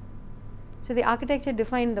 right? So the architecture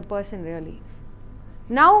defined the person really.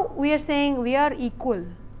 Now we are saying we are equal.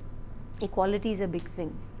 Equality is a big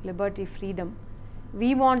thing. Liberty, freedom.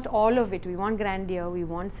 We want all of it. We want grandeur, we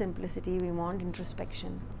want simplicity, we want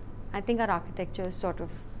introspection. I think our architecture is sort of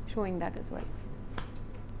showing that as well.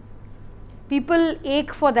 People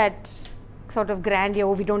ache for that sort of grandeur,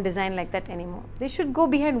 oh, we don't design like that anymore. They should go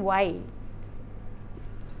behind why.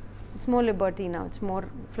 It's more liberty now, it's more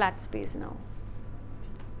flat space now.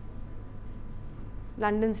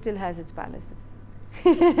 London still has its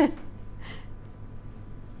palaces.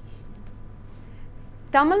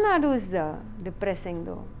 Tamil Nadu is depressing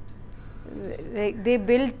though. They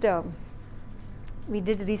built, we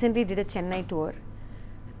recently did a Chennai tour,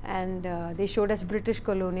 and they showed us British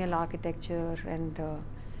colonial architecture, and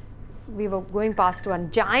we were going past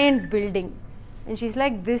one giant building, and she's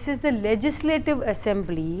like, this is the legislative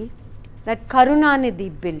assembly that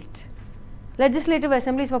Karunanidhi built. Legislative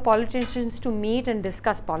assemblies for politicians to meet and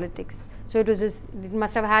discuss politics. So it was just, it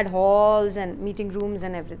must have had halls and meeting rooms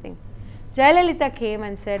and everything. Jayalalitha came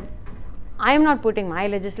and said, I am not putting my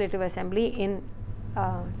legislative assembly in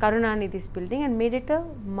Karunanidhi's building, and made it a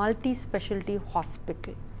multi-specialty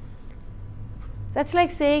hospital. That's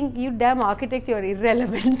like saying, you damn architect, you're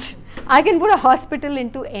irrelevant. I can put a hospital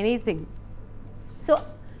into anything. So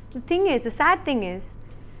the thing is, the sad thing is,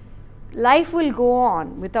 life will go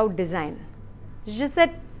on without design. It's just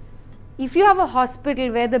that if you have a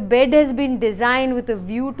hospital where the bed has been designed with a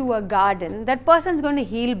view to a garden, that person's going to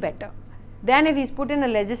heal better than if he's put in a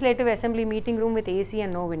legislative assembly meeting room with AC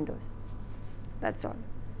and no windows. That's all.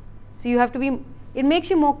 So you have to be, it makes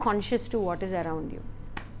you more conscious to what is around you.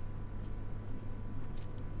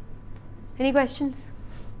 Any questions?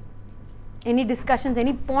 Any discussions,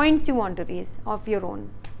 any points you want to raise of your own?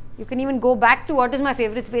 You can even go back to what is my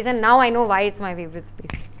favorite space, and now I know why it's my favorite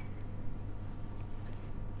space.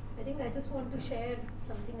 I think I just want to share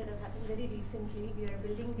something that has happened very recently. We are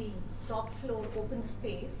building the top floor open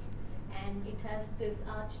space, and it has this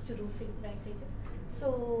arched roofing, right, Tejas?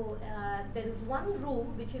 So there is one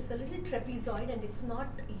room which is a little trapezoid, and it's not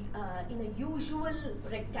in a usual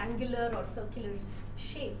rectangular or circular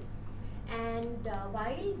shape. And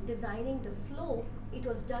while designing the slope, it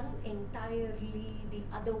was done entirely the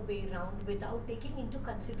other way around without taking into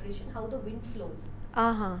consideration how the wind flows.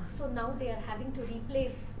 So now they are having to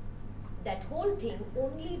replace that whole thing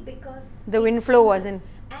only because the wind flow wasn't.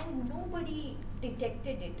 And nobody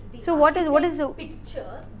detected it. The so what is the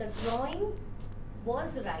picture? The drawing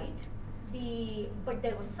was right. But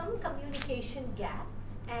there was some communication gap,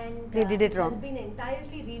 and they did it wrong. Has been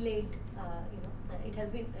entirely relayed. It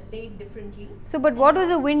has been laid differently. So, but what was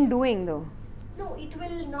the wind doing though? No, it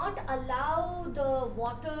will not allow the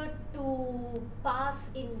water to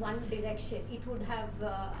pass in one direction. It would have,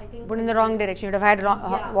 I think, but in the wrong direction. You would have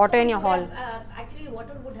had water in your hall. Actually,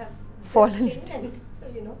 water would have fallen in,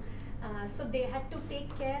 and so they had to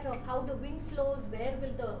take care of how the wind flows, where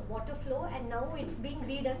will the water flow, and now it's being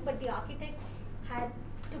redone. But the architect had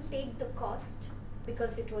to take the cost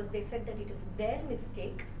because they said that it is their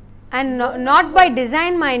mistake. And not by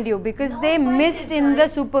design, mind you, because they missed design. In the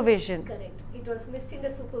supervision. Correct. It was missed in the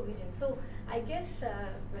supervision. So I guess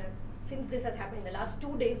since this has happened in the last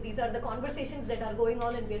 2 days, these are the conversations that are going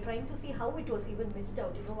on, and we are trying to see how it was even missed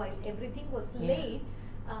out. While everything was laid.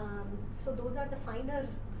 So those are the finer.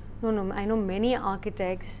 No. I know many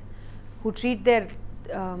architects who treat their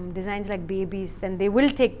designs like babies. Then they will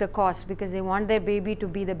take the cost because they want their baby to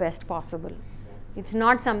be the best possible. It's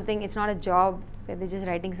not something. It's not a job where they're just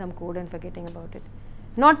writing some code and forgetting about it.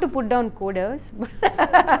 Not to put down coders.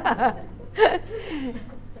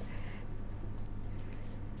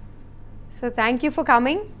 So thank you for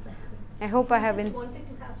coming. I hope I have Just wanted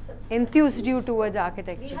to have some enthused you questions. towards We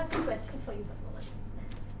architecture. have some questions for you, Padma.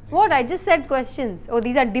 What? I just said questions. Oh,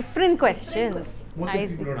 these are different questions. questions. Most I of the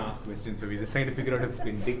people see. don't ask questions, so we're just trying to figure out if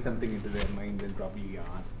we can dig something into their minds and probably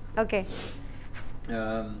ask. Okay.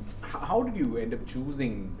 How did you end up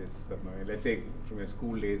choosing this, Padma? Let's say from your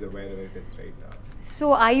school days or wherever it is, right?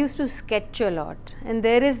 So I used to sketch a lot, and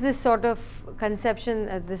there is this sort of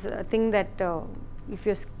conception, this thing that if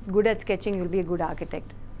you're good at sketching, you'll be a good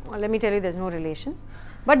architect. Well, let me tell you, there's no relation.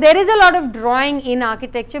 But there is a lot of drawing in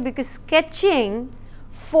architecture because sketching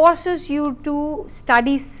forces you to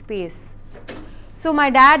study space. So my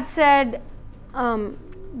dad said,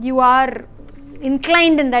 you are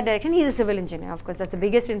inclined in that direction. He's a civil engineer, of course, that's the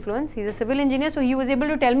biggest influence. He's a civil engineer, so he was able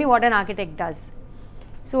to tell me what an architect does.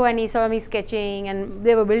 So when he saw me sketching, and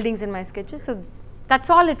there were buildings in my sketches, so that's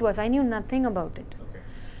all it was. I knew nothing about it. Okay.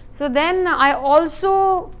 So then I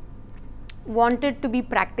also wanted to be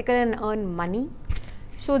practical and earn money.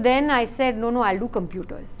 So then I said, no, I'll do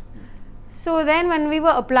computers. So then when we were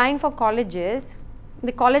applying for colleges,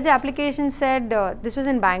 the college application said, this was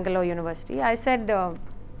in Bangalore University, I said,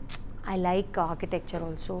 I like architecture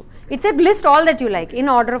also. It said list all that you like in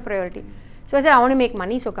order of priority. So I said, I want to make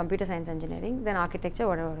money, so computer science engineering, then architecture,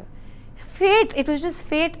 whatever. Fate, it was just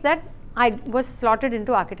fate that I was slotted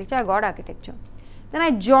into architecture, I got architecture. Then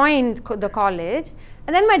I joined the college,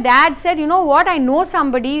 and then my dad said, you know what, I know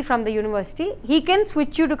somebody from the university, he can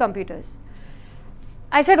switch you to computers.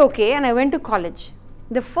 I said okay, and I went to college.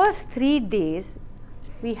 The first 3 days,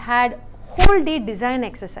 we had whole day design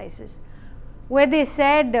exercises where they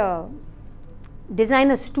said,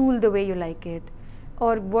 design a stool the way you like it,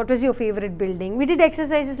 or what was your favorite building. We did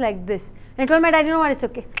exercises like this. And I told my dad, you know what, it's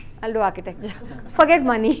okay, I'll do architecture. Forget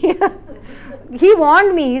money. He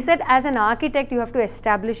warned me, he said, as an architect, you have to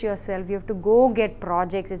establish yourself, you have to go get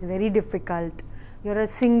projects, it's very difficult. You're a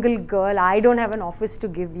single girl, I don't have an office to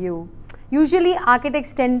give you. Usually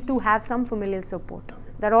architects tend to have some familial support.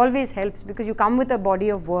 That always helps because you come with a body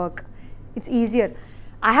of work. It's easier.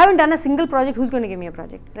 I haven't done a single project, who's going to give me a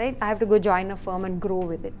project, right? I have to go join a firm and grow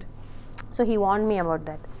with it. So he warned me about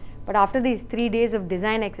that. But after these 3 days of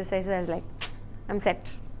design exercises, I was like, I'm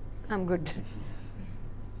set, I'm good.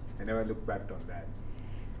 I never looked back on that.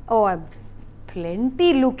 Oh, I'm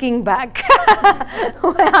plenty looking back.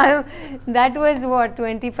 That was what,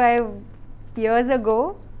 25 years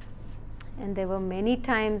ago? And there were many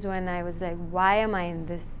times when I was like, why am I in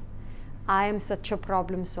this? I am such a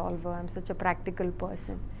problem solver, I'm such a practical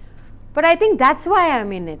person. But I think that's why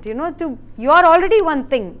I'm in it, you know, you are already one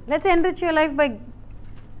thing. Let's enrich your life by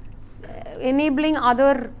enabling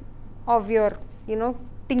other of your, you know,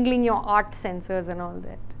 tingling your art sensors and all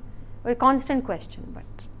that. A constant question, but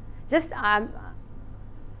just all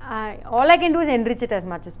I can do is enrich it as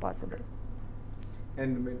much as possible.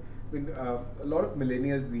 And when a lot of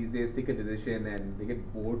millennials these days take a decision and they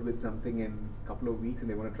get bored with something in a couple of weeks and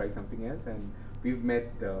they want to try something else, and we've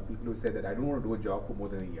met people who said that I don't want to do a job for more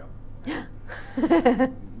than a year.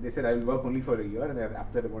 They said I will work only for a year and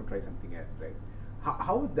after that I want to try something else, right?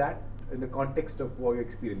 How would that, in the context of what your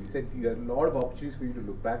experience, you said you had a lot of opportunities for you to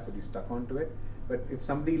look back but you stuck onto it, but if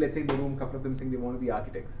somebody, let's say in the room, a couple of them saying they want to be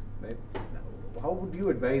architects, right? How would you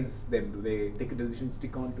advise them? Do they take a decision,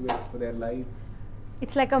 stick onto it for their life?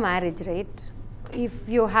 It's like a marriage, right? If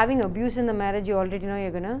you're having abuse in the marriage, you already know you're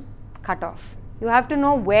going to cut off. You have to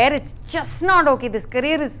know where it's just not okay. This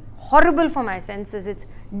career is horrible for my senses. It's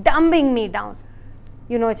dumbing me down.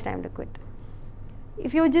 You know it's time to quit.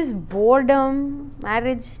 If you're just boredom,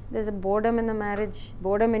 marriage, there's a boredom in the marriage,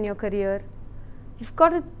 boredom in your career. You've got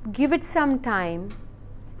to give it some time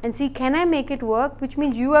and see, can I make it work? Which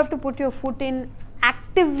means you have to put your foot in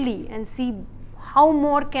actively and see how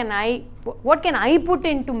more can what can I put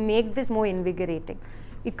in to make this more invigorating.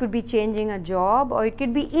 It could be changing a job, or it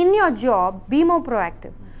could be in your job, be more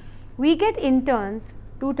proactive. We get interns,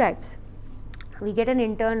 2 types. We get an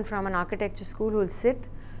intern from an architecture school who will sit,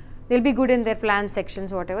 they'll be good in their plan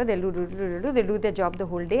sections, whatever, they'll do their job the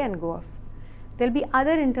whole day and go off. There'll be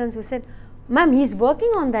other interns who said, ma'am, he's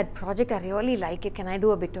working on that project, I really like it, can I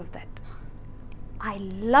do a bit of that? I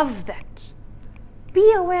love that.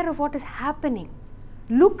 Be aware of what is happening.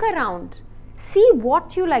 Look around. See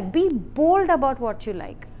what you like. Be bold about what you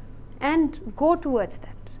like and go towards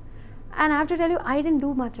that. And I have to tell you, I didn't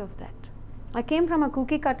do much of that. I came from a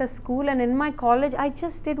cookie cutter school, and in my college, I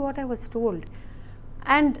just did what I was told.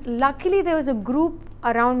 And luckily, there was a group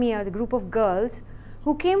around me, a group of girls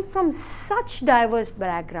who came from such diverse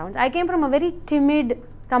backgrounds. I came from a very timid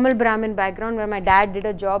Tamil Brahmin background where my dad did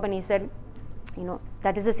a job and he said, you know,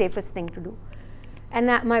 that is the safest thing to do. And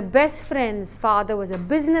my best friend's father was a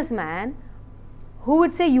businessman who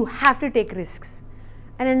would say you have to take risks.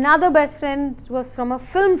 And another best friend was from a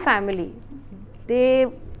film family.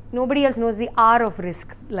 Nobody else knows the R of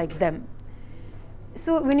risk like them.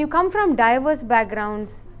 So when you come from diverse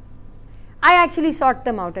backgrounds, I actually sought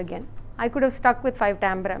them out again. I could have stuck with 5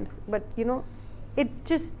 tambrams, but you know, it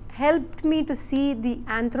just helped me to see the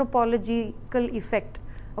anthropological effect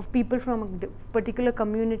of people from a particular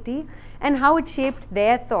community and how it shaped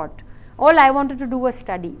their thought. All I wanted to do was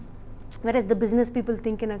study, whereas the business people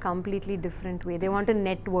think in a completely different way. They want to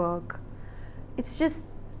network. It's just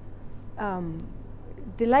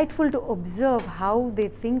delightful to observe how they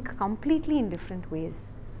think completely in different ways.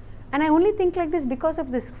 And I only think like this because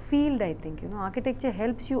of this field, I think. You know, architecture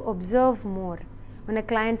helps you observe more. When a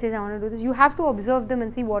client says, I want to do this, you have to observe them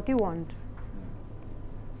and see what you want.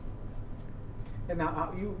 And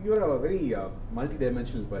now you're a very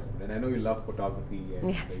multi-dimensional person, and I know you love photography and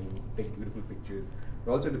you take beautiful pictures,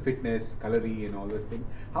 but also the fitness, coloring and all those things.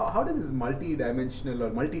 How does this multi-dimensional or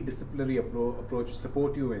multidisciplinary approach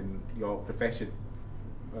support you in your profession,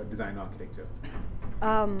 design architecture?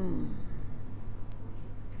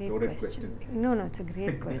 Loaded question. No, it's a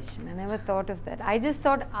great question. I never thought of that. I just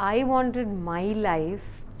thought I wanted my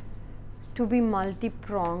life to be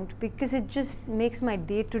multi-pronged because it just makes my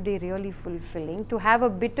day-to-day really fulfilling. To have a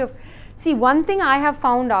bit of, see, one thing I have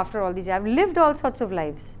found after all these, I've lived all sorts of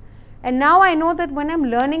lives, and now I know that when I'm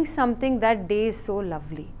learning something, that day is so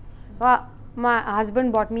lovely. My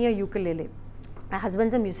husband bought me a ukulele. My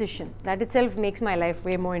husband's a musician. That itself makes my life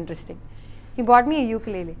way more interesting. He bought me a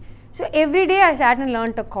ukulele. So every day I sat and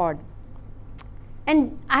learnt a chord,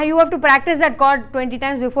 and you have to practice that chord 20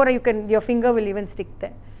 times before your finger will even stick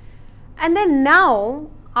there. And then now,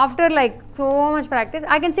 after like so much practice,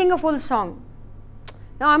 I can sing a full song.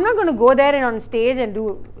 Now I'm not going to go there and on stage and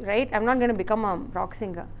do, right? I'm not going to become a rock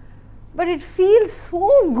singer, but it feels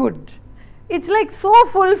so good. It's like so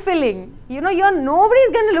fulfilling. You know,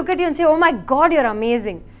 nobody's going to look at you and say, oh my God, you're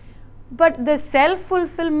amazing. But the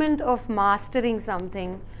self-fulfillment of mastering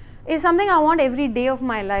something is something I want every day of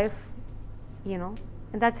my life, you know,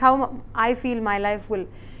 and that's how I feel my life will.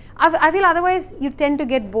 I feel otherwise you tend to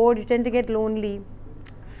get bored, you tend to get lonely.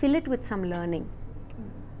 Fill it with some learning.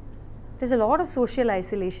 There's a lot of social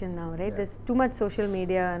isolation now, right? There's too much social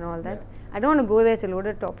media and all that. I don't want to go there, it's a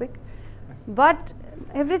loaded topic. But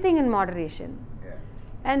everything in moderation.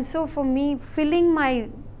 And so for me, filling my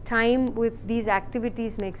time with these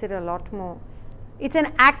activities makes it a lot more. It's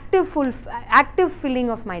an active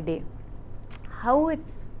filling of my day. How it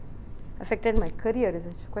affected my career is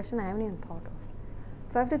a question I haven't even thought of.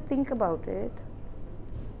 If I have to think about it,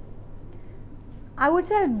 I would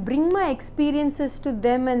say I'd bring my experiences to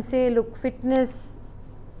them and say, look, fitness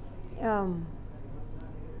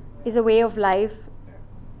is a way of life.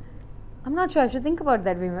 I'm not sure, I should think about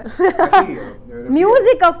that, Vimal.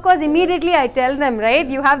 Music, of course, immediately I tell them, right?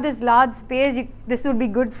 You have this large space, this would be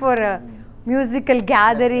good for a musical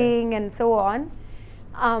gathering and so on.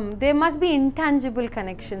 There must be intangible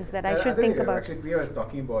connections that I should think about. Actually, Priya was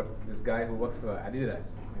talking about this guy who works for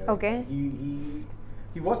Adidas. Okay.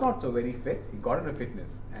 He was not so very fit. He got into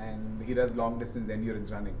fitness and he does long distance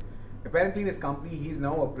endurance running. Apparently in his company, he's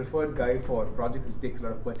now a preferred guy for projects which takes a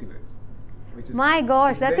lot of perseverance. Which is, my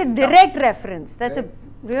gosh, that's a direct reference. That's a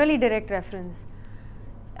really direct reference.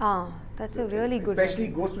 That's a really good especially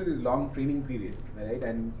goes through these long training periods, right?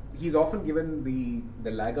 And he's often given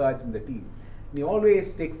the laggards in the team. He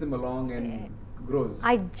always takes them along and grows.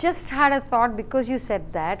 I just had a thought because you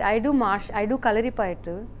said that. I do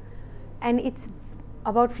Kalaripayattu, and it's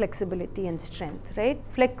about flexibility and strength, right?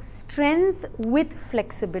 Strength with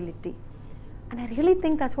flexibility. And I really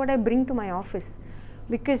think that's what I bring to my office,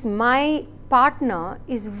 because my partner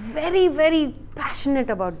is very, very passionate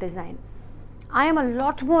about design. I am a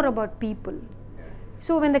lot more about people.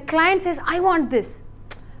 So when the client says, I want this,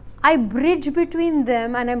 I bridge between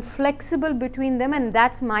them and I'm flexible between them, and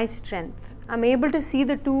that's my strength. I'm able to see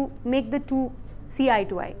the two, make the two see eye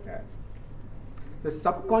to eye. So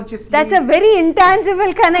subconsciously... That's a very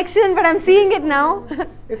intangible connection, but I'm seeing it now.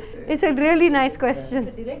 It's a really nice question. It's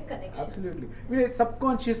a direct connection. Absolutely. I mean,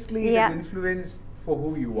 subconsciously it is influenced for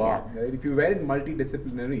who you are. Right? If you were in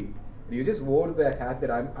multidisciplinary, you just wore that hat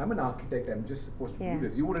that I'm an architect, I'm just supposed to do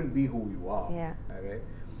this, you wouldn't be who you are. Right?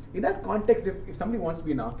 In that context, if somebody wants to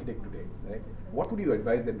be an architect today, right, what would you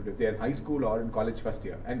advise them to do? If they're in high school or in college first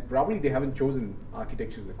year, and probably they haven't chosen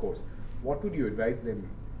architecture as a course, what would you advise them?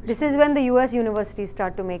 This is when the US universities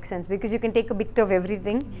start to make sense, because you can take a bit of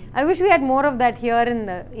everything. I wish we had more of that here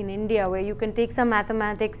in India, where you can take some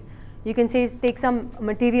mathematics, you can take some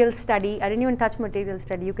material study. I didn't even touch material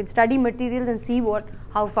study. You can study materials and see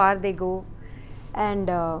how far they go, and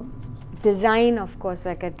design, of course,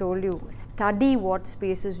 like I told you, study what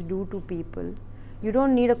spaces do to people. You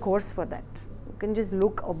don't need a course for that. You can just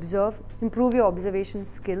look, observe, improve your observation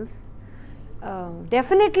skills.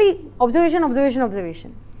 Definitely observation, observation,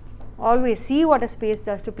 observation. Always see what a space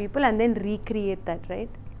does to people and then recreate that, right?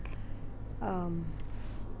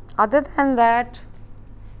 Other than that,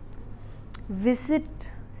 visit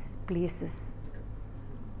places.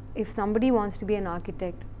 If somebody wants to be an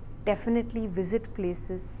architect, definitely visit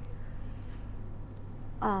places.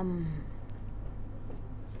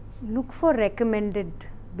 Look for recommended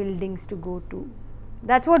buildings to go to.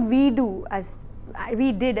 That's what we do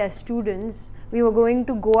we did as students. We were going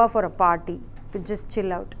to Goa for a party to just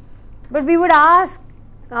chill out. But we would ask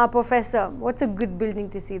our professor, what's a good building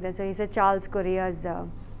to see there? So he said Charles Correa's,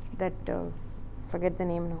 forget the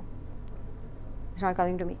name now. It's not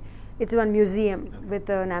coming to me. It's one museum with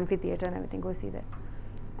an amphitheater and everything. Go see that.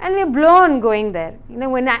 And we're blown going there. You know,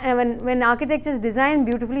 when architecture is designed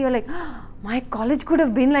beautifully, you're like, oh, my college could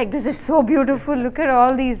have been like this. It's so beautiful. Look at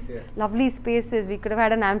all these lovely spaces. We could have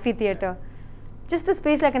had an amphitheater. Just a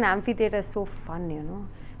space like an amphitheater is so fun, you know.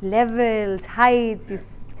 Levels, heights,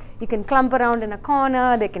 you can clump around in a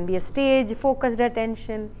corner. There can be a stage, focused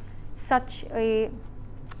attention. Such a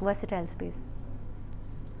versatile space.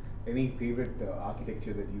 Any favorite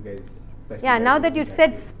architecture that you guys specialize in? Yeah, now that you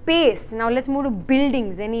said space, now let's move to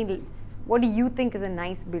buildings. What do you think is a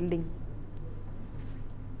nice building?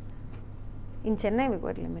 In Chennai, we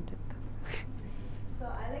got limited. So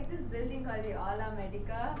I like this building called the Ala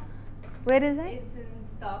Medica. Where is that? It's in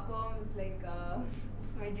Stockholm. It's like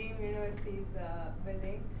it's my dream university's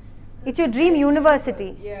building. So It's your dream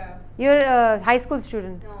university. Yeah. You're a high school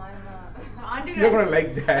student. No, I'm undergrad. You're gonna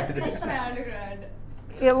like that. Finished my undergrad.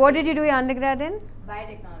 Yeah, what did you do your undergrad in?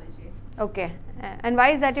 Biotechnology. Okay. And why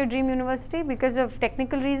is that your dream university? Because of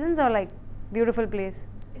technical reasons or like beautiful place?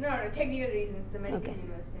 No, technical reasons. It's a medical Okay.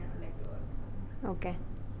 university and I would like to work. Okay.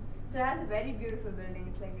 So it has a very beautiful building.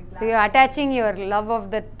 It's like a glass. So you're attaching your love of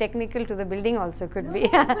the technical to the building also could No, be.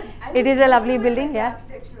 but I It was is a blown lovely away building, by the yeah.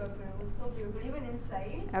 architecture of it. It was so beautiful, even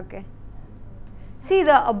inside. Okay. So See,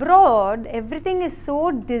 the abroad, everything is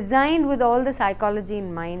so designed with all the psychology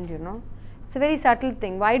in mind, you know. It's a very subtle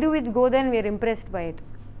thing. Why do we go there and we are impressed by it?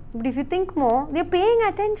 But if you think more, they are paying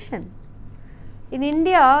attention. In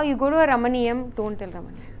India, you go to a Ramaniyam, don't tell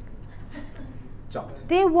Ramaniyam. Chopped.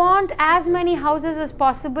 They want as many houses as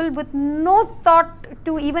possible with no thought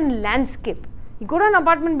to even landscape. You go to an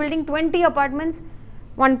apartment building, 20 apartments,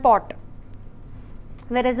 one pot.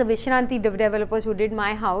 Whereas the Vishranti developers who did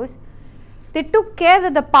my house, they took care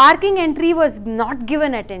that the parking entry was not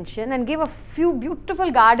given attention and gave a few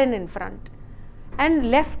beautiful garden in front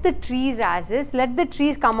and left the trees as is, let the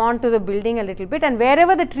trees come on to the building a little bit, and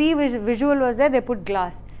wherever the tree visual was there, they put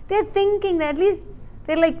glass. They're thinking that at least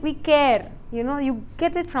they're like, we care, you know, you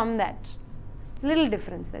get it from that. Little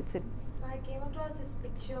difference, that's it. So I came across this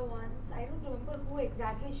picture once. I don't remember who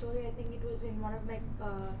exactly showed it. I think it was in one of my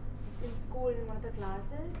in school in one of the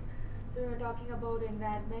classes. So we were talking about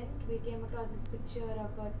environment. We came across this picture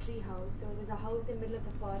of a tree house. So it was a house in the middle of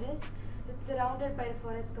the forest. So it's surrounded by the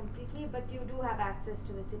forest completely, but you do have access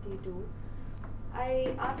to the city too.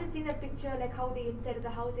 After seeing that picture, like how the inside of the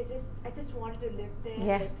house, I just wanted to live there.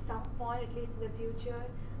 Yeah. Like some point, at least in the future,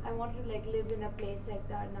 I wanted to like live in a place like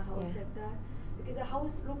that, in a house like that, because the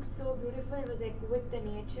house looked so beautiful. It was like with the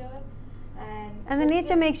nature, and the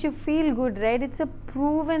nature makes you feel good, right? It's a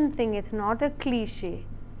proven thing. It's not a cliche.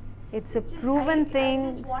 It's a proven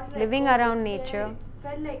thing. Living around nature. It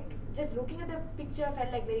felt like just looking at the picture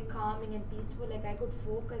felt like very calming and peaceful. Like I could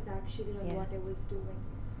focus actually on what I was doing.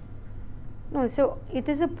 No, so it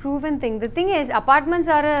is a proven thing. The thing is, apartments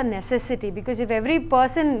are a necessity, because if every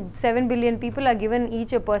person, 7 billion people are given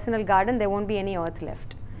each a personal garden, there won't be any earth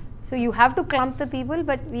left. So you have to clump the people,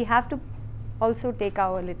 but we have to also take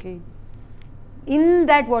our little, in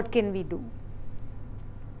that what can we do?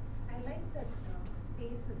 I like that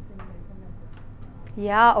spaces in this.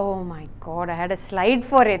 Yeah, oh my god, I had a slide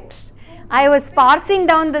for it. I was parsing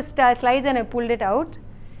down the slides and I pulled it out.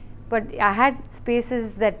 But I had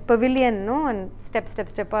spaces, that pavilion, no, and step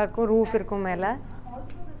irko, roof irko mela.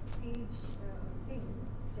 Also the stage thing,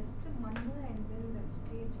 just a mandala and then that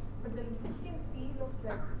stage. But the look and feel of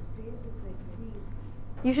that space is like very.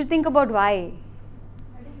 You should think about why.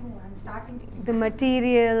 I don't know. I'm starting to think. The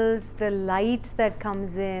materials, the light that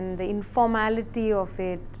comes in, the informality of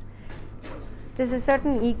it. There's a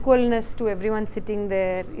certain equalness to everyone sitting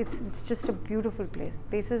there. It's just a beautiful place.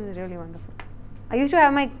 Spaces is really wonderful. I used to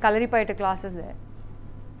have my Kalaripayattu classes there.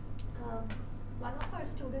 One of our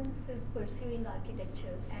students is pursuing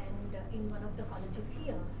architecture and in one of the colleges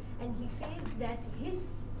here, and he says that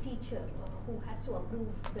his teacher, who has to approve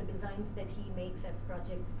the designs that he makes as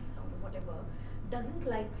projects or whatever, doesn't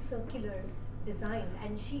like circular designs,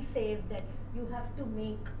 and she says that you have to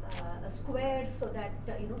make a square so that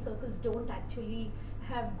circles don't actually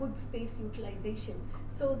have good space utilization.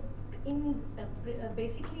 So in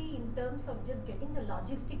basically in terms of just getting the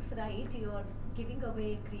logistics right, you're giving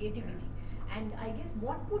away creativity. And I guess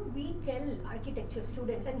what would we tell architecture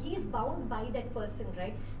students, and he is bound by that person,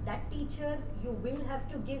 right? That teacher, you will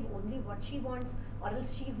have to give only what she wants, or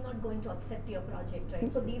else she's not going to accept your project,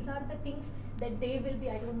 right? So these are the things that they will be,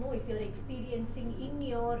 I don't know if you're experiencing in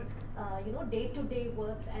your day-to-day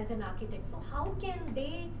works as an architect. So how can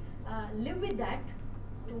they live with that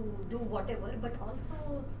to do whatever, but also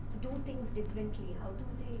do things differently? How do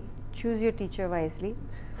they? Choose your teacher wisely.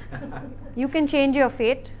 You can change your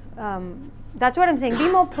fate. That's what I'm saying.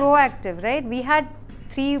 Be more proactive, right? We had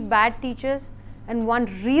 3 bad teachers and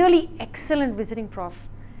 1 really excellent visiting prof.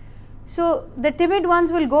 So the timid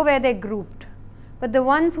ones will go where they're grouped, but the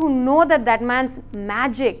ones who know that man's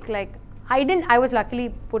magic, like I was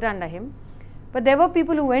luckily put under him, but there were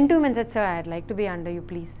people who went to him and said, "Sir, I'd like to be under you,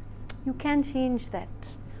 please." You can change that,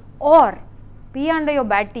 or be under your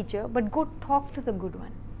bad teacher, but go talk to the good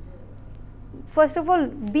one. First of all,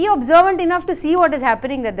 be observant enough to see what is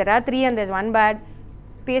happening, that there are 3 and there's 1 bad.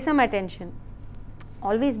 Pay some attention.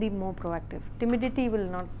 Always be more proactive. Timidity will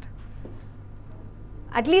not.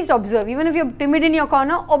 At least observe. Even if you're timid in your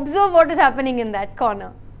corner, observe what is happening in that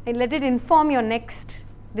corner and let it inform your next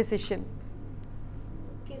decision.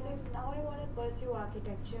 Okay, so if now I want to pursue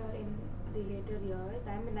architecture in the later years,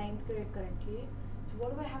 I'm in 9th grade currently. So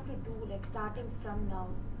what do I have to do, like starting from now?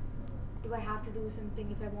 Do I have to do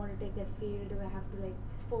something if I want to take that field? Do I have to like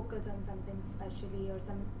focus on something specially, or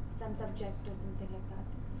some subject or something like that?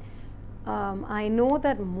 I know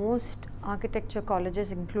that most architecture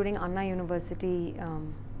colleges, including Anna University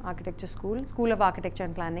Architecture School of Architecture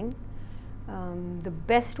and Planning, the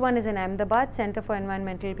best one is in Ahmedabad, Center for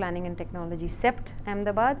Environmental Planning and Technology, CEPT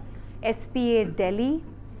Ahmedabad, SPA Delhi,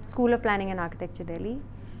 School of Planning and Architecture Delhi,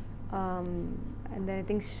 and then I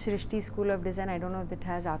think Srishti School of Design. I don't know if it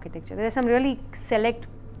has architecture. There are some really select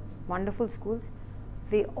wonderful schools.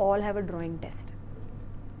 They all have a drawing test.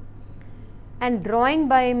 And drawing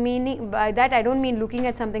by that I don't mean looking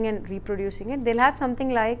at something and reproducing it. They'll have something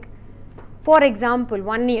like, for example,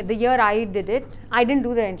 the year I did it, I didn't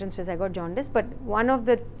do the entrance test, I got jaundice, but one of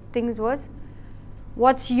the things was,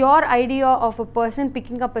 what's your idea of a person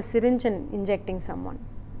picking up a syringe and injecting someone?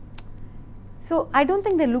 So I don't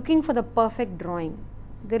think they're looking for the perfect drawing.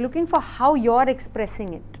 They're looking for how you're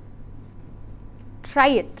expressing it. Try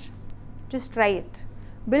it. Just try it.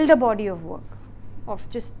 Build a body of work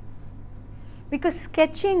because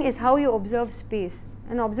sketching is how you observe space,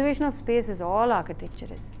 and observation of space is all architecture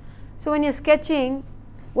is. So when you're sketching,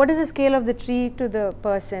 what is the scale of the tree to the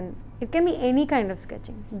person? It can be any kind of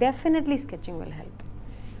sketching. Definitely sketching will help.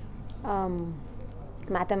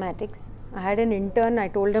 Mathematics. I had an intern, I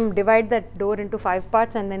told him divide that door into 5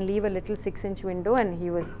 parts and then leave a little 6-inch window, and he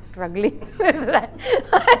was struggling with that.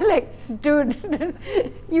 I'm like, dude,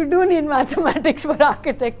 you do need mathematics for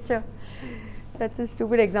architecture. That's a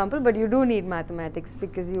stupid example, but you do need mathematics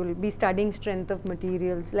because you will be studying strength of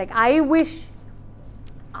materials. Like, I wish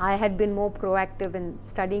I had been more proactive in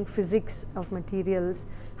studying physics of materials,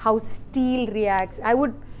 how steel reacts. I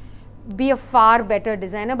would be a far better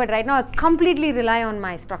designer, but right now I completely rely on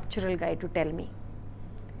my structural guy to tell me,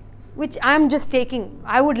 which I am just taking.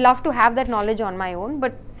 I would love to have that knowledge on my own,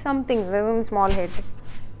 but some things, very small head,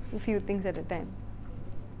 a few things at a time.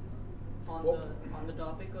 On the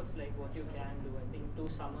topic of like what you can do, I think 2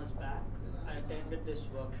 summers back I attended this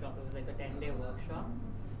workshop. It was like a 10-day workshop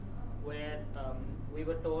where we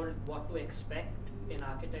were told what to expect in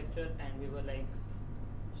architecture, and we were like,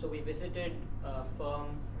 so we visited a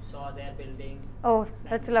firm, saw their building. Oh,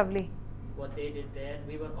 that's lovely. What they did there.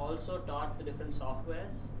 We were also taught the different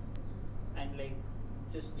softwares and like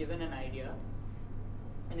just given an idea.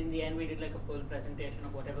 And in the end, we did like a full presentation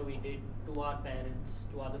of whatever we did to our parents,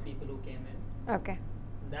 to other people who came in. Okay.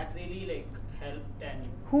 That really like helped. And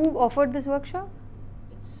who offered this workshop?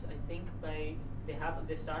 It's, I think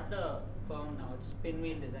they started a firm now. It's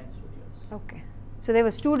Pinwheel Design Studios. Okay. So there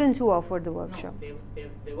were students who offered the workshop. No,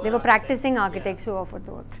 they were practicing architects who offered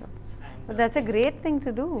the workshop. So that's a great thing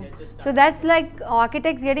to do. So that's like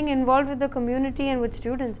architects getting involved with the community and with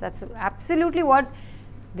students. That's absolutely what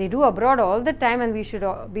they do abroad all the time, and we should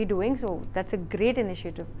be doing. So that's a great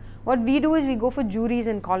initiative. What we do is we go for juries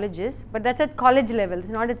in colleges, but that's at college level, it's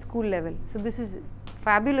not at school level. So this is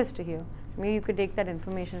fabulous to hear. Maybe you could take that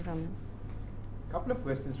information from them. Couple of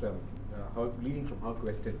questions from leading from her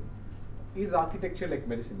question, is architecture like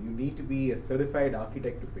medicine? You need to be a certified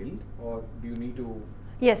architect to build, or do you need to?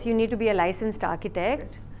 Yes, you need to be a licensed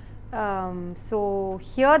architect. So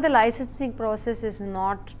here the licensing process is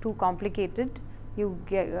not too complicated. You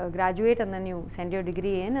graduate and then you send your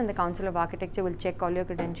degree in, and the Council of Architecture will check all your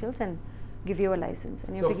credentials and give you a license.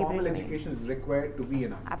 And you So have to keep formal renewing. education is required to be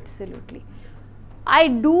an architect? Absolutely. I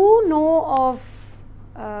do know of,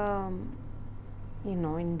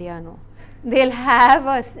 India, no. They'll have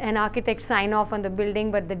an architect sign off on the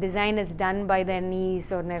building, but the design is done by their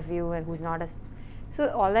niece or nephew and who's not so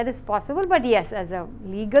all that is possible, but yes, as a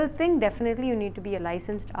legal thing, definitely you need to be a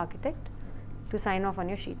licensed architect to sign off on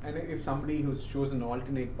your sheets. And if somebody who's chosen an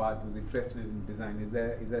alternate path, who's interested in design, is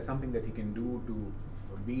there something that he can do to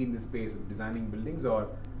be in the space of designing buildings, or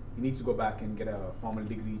he needs to go back and get a formal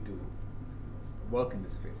degree to work in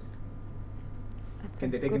this space? Can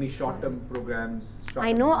they take any short-term programs?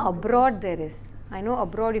 I know abroad there is. I know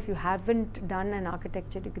abroad if you haven't done an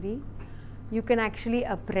architecture degree, you can actually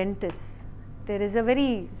apprentice. There is a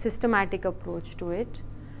very systematic approach to it.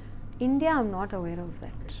 India, I'm not aware of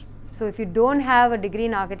that. So if you don't have a degree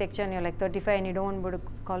in architecture and you're like 35 and you don't want to go to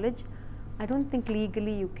college, I don't think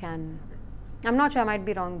legally you can. I'm not sure, I might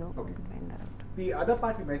be wrong though. Okay. Find that out. The other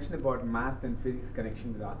part you mentioned about math and physics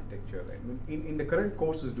connection with architecture, right? In the current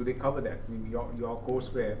courses, do they cover that? I mean, your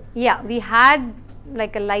course where? Yeah, we had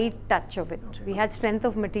like a light touch of it. Okay. We had strength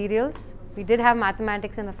of materials. We did have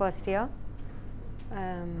mathematics in the first year.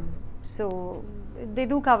 So they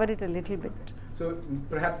do cover it a little bit. So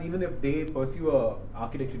perhaps even if they pursue a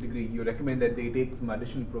architecture degree, you recommend that they take some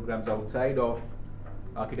additional programs outside of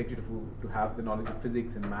architecture to have the knowledge of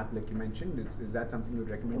physics and math, like you mentioned. Is that something you would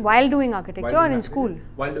recommend? While doing architecture or in school?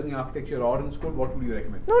 While doing architecture or in school, what would you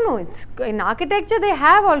recommend? No, it's in architecture they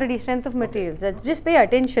have already strength of materials. Just pay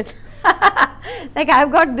attention. Like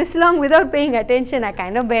I've got this long without paying attention. I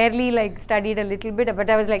kind of barely studied a little bit, but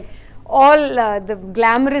I was like, all the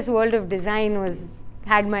glamorous world of design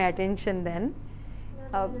had my attention then.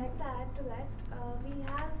 I'd like to add to that. We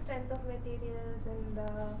have strength of materials and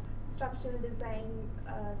structural design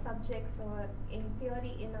subjects or in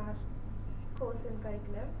theory in our course and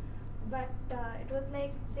curriculum, but it was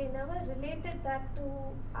like they never related that to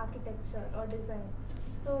architecture or design.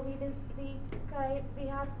 So we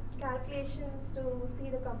had calculations to see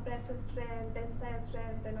the compressive strength, tensile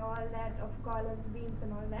strength and all that of columns, beams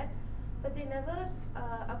and all that, but they never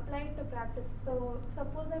applied to practice. So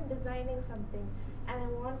suppose I'm designing something and I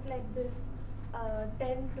want like this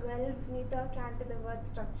 10-12 meter cantilevered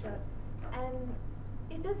structure, and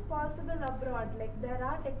it is possible abroad, like there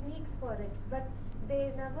are techniques for it, but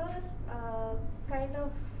they never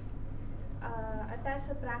attach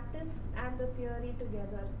the practice and the theory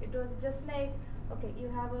together. It was just like, okay, you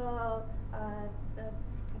have a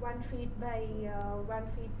 1 feet by 1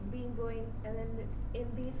 feet beam going, and then in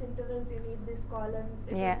these intervals you need these columns.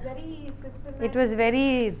 It was very systematic. It was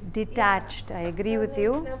very detached. Yeah. I agree so with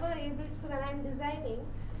you. Never able. So when I'm designing,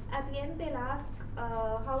 at the end they'll ask,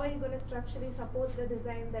 how are you going to structurally support the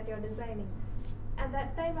design that you're designing? At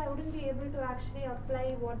that time, I wouldn't be able to actually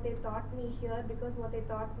apply what they taught me here, because what they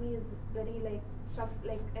taught me is very like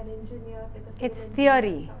an engineer. It's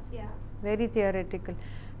theory. Stuff. Yeah. Very theoretical.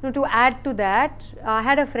 No, to add to that, I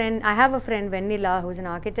have a friend, Vanilla, who's an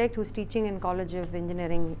architect who's teaching in College of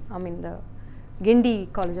Engineering, the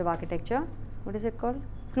Gindi College of Architecture. What is it called?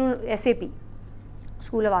 SAP,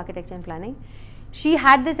 School of Architecture and Planning. She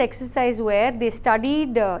had this exercise where they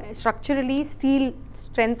studied structurally steel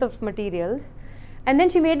strength of materials, and then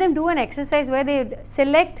she made them do an exercise where they would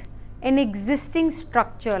select an existing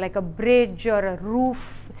structure like a bridge or a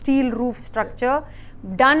roof, steel roof structure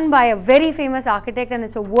done by a very famous architect, and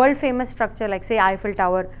it's a world famous structure like say Eiffel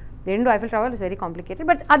Tower. They didn't do Eiffel Tower, it's very complicated,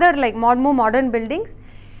 but other like more modern buildings,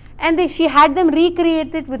 and she had them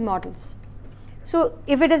recreate it with models. So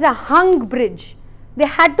if it is a hung bridge, they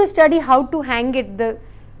had to study how to hang it. The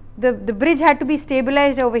bridge had to be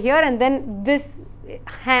stabilized over here, and then this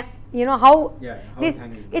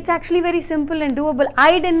it's actually very simple and doable.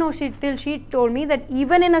 I didn't know till she told me that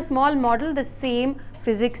even in a small model the same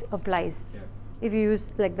physics applies if you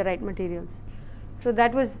use like the right materials. So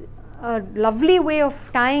that was a lovely way of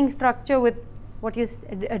tying structure with what is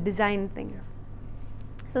a design thing.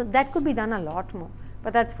 So that could be done a lot more,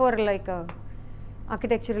 but that's for like a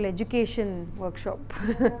architectural education workshop.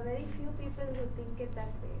 There are very few people who think it that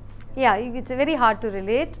way. Yeah, it's very hard to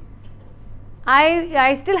relate.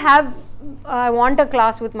 I still have, I want a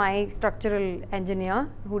class with my structural engineer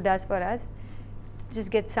who does for us, just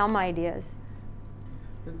get some ideas.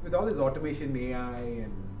 With all this automation, AI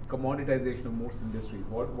and commoditization of most industries.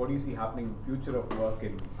 What do you see happening in the future of work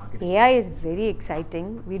in architecture? AI is very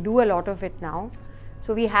exciting. We do a lot of it now.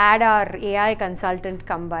 So we had our AI consultant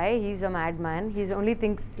come by. He's a madman. He only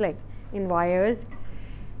thinks like in wires.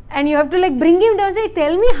 And you have to like bring him down and say,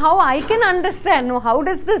 tell me how I can understand. No, how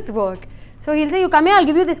does this work? So he'll say, you come here, I'll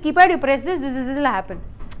give you this keypad, you press this will happen.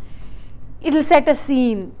 It'll set a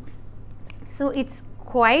scene. So it's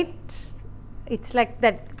like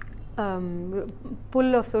that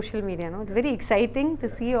pull of social media. No? It's very exciting to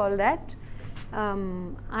see all that.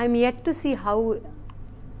 I'm yet to see how,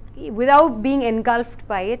 without being engulfed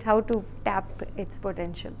by it, how to tap its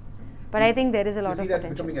potential. But I think there is a lot of potential. You see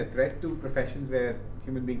that becoming a threat to professions where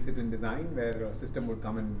human beings sit in design, where a system would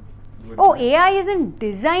come and do it? Oh, AI isn't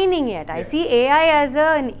designing yet. I see AI as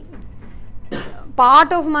a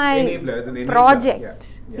part of my enabler, as an enabler.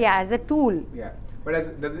 Project. Yeah, as a tool. Yeah. But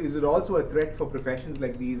is it also a threat for professions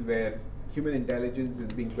like these where human intelligence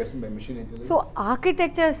is being questioned by machine intelligence? So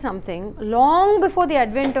architecture is something, long before the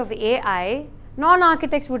advent of AI,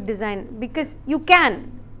 non-architects would design, because you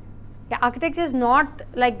can. Yeah, architecture is not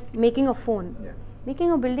like making a phone. Yeah.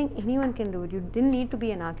 Making a building, anyone can do it. You didn't need to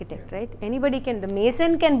be an architect, right? Anybody can. The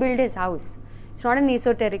mason can build his house. It's not an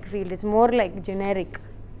esoteric field. It's more like generic.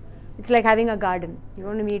 It's like having a garden. You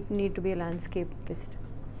don't need to be a landscapist.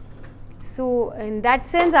 So in that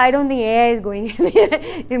sense, I don't think AI is going anywhere.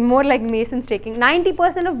 It's more like masons taking.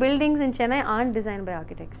 90% of buildings in Chennai aren't designed by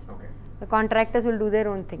architects. Okay. The contractors will do their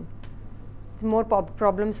own thing. It's more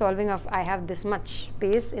problem solving of, I have this much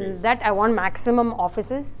space. In that I want maximum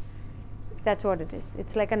offices. That's what it is.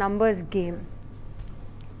 It's like a numbers game.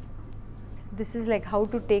 This is like how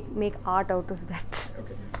to make art out of that.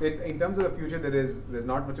 Okay. So in terms of the future, there's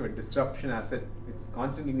not much of a disruption as such. It's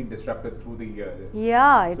constantly being disrupted through the years.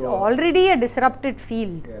 Yeah, it's already a disrupted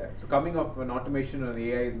field. Yeah. So coming off an automation or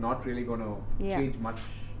AI is not really going to change much.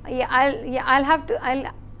 Yeah, I'll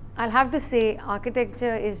have to say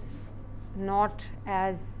architecture is not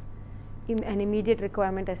as an immediate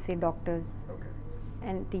requirement as say doctors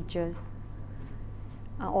and teachers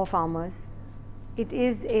or farmers. It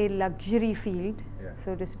is a luxury field,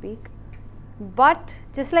 so to speak. But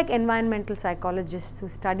just like environmental psychologists who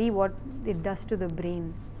study what it does to the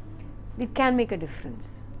brain, it can make a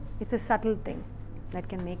difference. It's a subtle thing that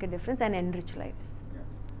can make a difference and enrich lives.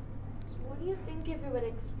 So what do you think if you were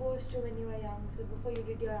exposed to when you were young, so before you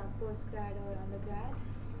did your postgrad or undergrad,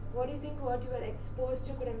 what do you think what you were exposed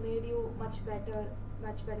to could have made you much better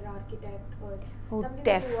architect or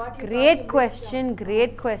something?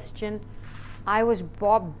 Great question. I was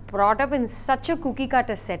brought up in such a cookie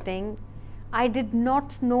cutter setting. I did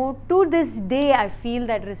not know, to this day I feel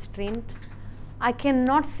that restraint. I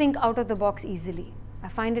cannot think out of the box easily. I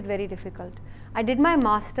find it very difficult. I did my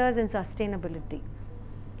master's in sustainability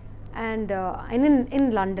and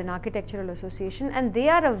in London Architectural Association, and they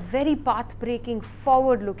are a very path-breaking,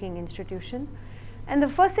 forward-looking institution. And the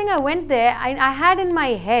first thing I went there, I had in my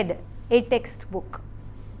head a textbook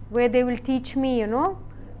where they will teach me,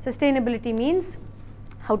 sustainability means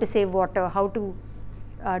how to save water, how to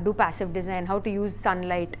do passive design, how to use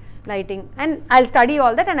sunlight, lighting, and I'll study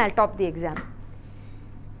all that and I'll top the exam.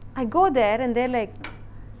 I go there and they're like,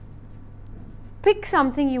 pick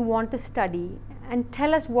something you want to study and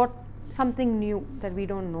tell us something new that we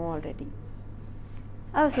don't know already.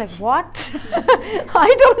 I was like, what?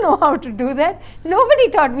 I don't know how to do that. Nobody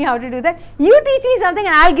taught me how to do that. You teach me something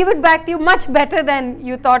and I'll give it back to you much better than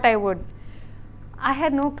you thought I would. I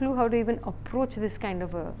had no clue how to even approach this kind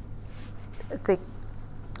of a thing.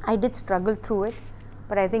 I did struggle through it,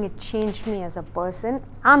 but I think it changed me as a person.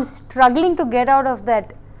 I'm struggling to get out of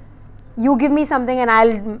that, you give me something and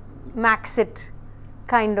I'll max it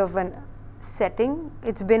kind of a setting.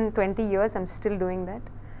 It's been 20 years, I'm still doing that.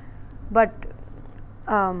 But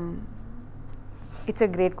it's a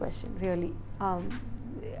great question, really.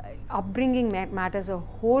 Upbringing matters a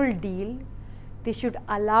whole deal. They should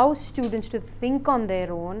allow students to think on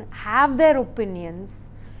their own, have their opinions,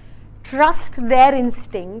 trust their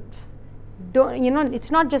instincts. It's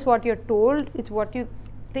not just what you're told, it's what you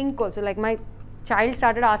think also. Like my child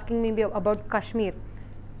started asking me about Kashmir.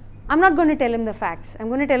 I'm not going to tell him the facts. I'm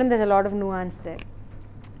going to tell him there's a lot of nuance there.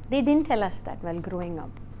 They didn't tell us that while growing up.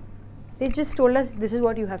 They just told us this is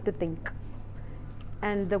what you have to think.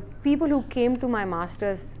 And the people who came to my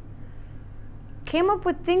masters came up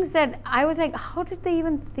with things that I was like, how did they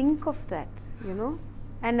even think of that,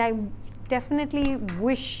 And I definitely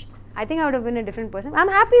wish, I think I would have been a different person. I'm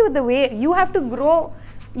happy with the way you have to grow.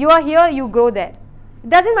 You are here, you grow there. It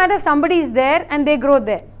doesn't matter if somebody is there and they grow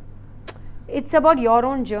there. It's about your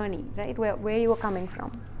own journey, right, where you are coming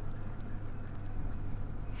from.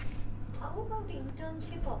 How about in terms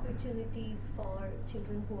internship opportunities for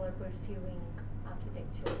children who are pursuing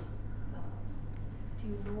architecture? Do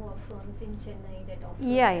you know of firms in Chennai that offer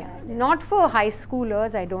Yeah. Not for high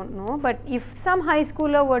schoolers, I don't know. But if some high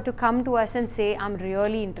schooler were to come to us and say, I'm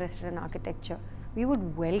really interested in architecture, we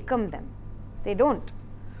would welcome them. They don't.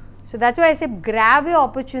 So that's why I say grab your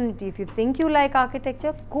opportunity. If you think you like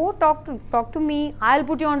architecture, go talk to me. I'll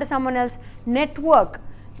put you onto someone else. Network.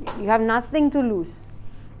 You have nothing to lose.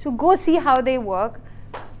 So go see how they work.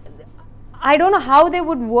 I don't know how they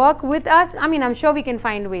would work with us. I mean, I'm sure we can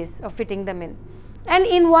find ways of fitting them in. And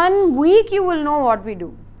in 1 week, you will know what we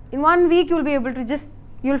do. In 1 week, you'll be able to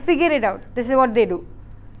you'll figure it out. This is what they do.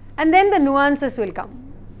 And then the nuances will come.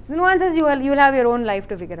 The nuances, you'll have your own life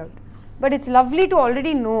to figure out. But it's lovely to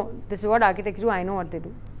already know this is what architects do, I know what they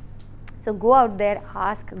do. So go out there,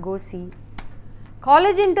 ask, go see.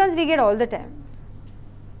 College interns we get all the time.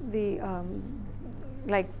 Did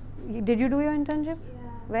you do your internship?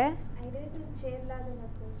 Yeah. Where? I did in Chairlal and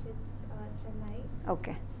Associates, Chennai.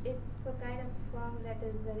 Okay. It's a kind of firm that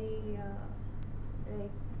is very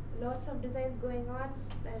like lots of designs going on,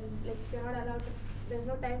 and like you're not allowed to. There's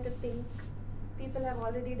no time to think. People have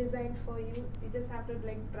already designed for you. You just have to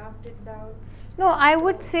like draft it down. No, I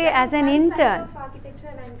would say That as is an one side intern. of architecture,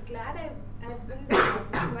 and I'm glad I've been there,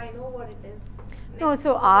 so I know what it is. No,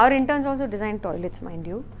 so our interns also design toilets, mind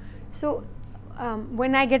you. So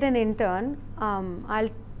when I get an intern,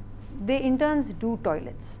 the interns do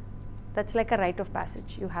toilets. That's like a rite of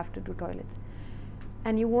passage. You have to do toilets.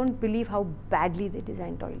 And you won't believe how badly they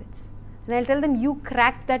design toilets. And I'll tell them, you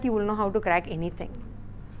crack that, you will know how to crack anything.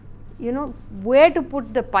 You know, where to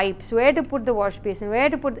put the pipes, where to put the wash basin, where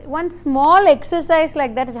to put one small exercise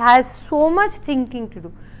like that, it has so much thinking to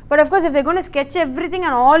do. But of course, if they're going to sketch everything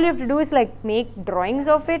and all you have to do is like make drawings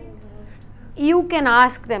of it, you can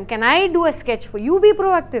ask them, can I do a sketch for you? Be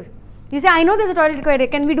proactive. You say, I know there's a toilet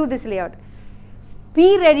required, can we do this layout?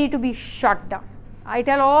 Be ready to be shot down. I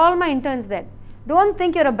tell all my interns that. Don't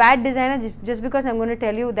think you're a bad designer just because I'm going to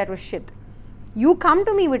tell you that was shit. You come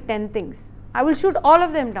to me with 10 things. I will shoot all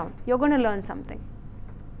of them down. You're going to learn something.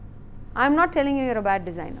 I'm not telling you you're a bad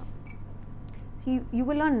designer. You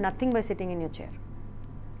will learn nothing by sitting in your chair.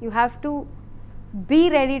 You have to be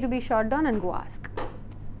ready to be shot down and go ask.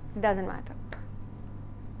 It doesn't matter.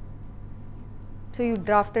 So you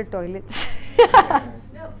drafted toilets.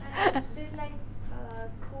 No, I did like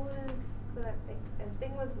schools, like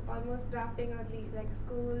everything was almost drafting only, like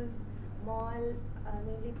schools, mall,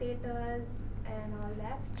 mainly theatres and all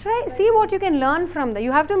that. See what you can learn from that.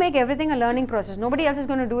 You have to make everything a learning process. Nobody else is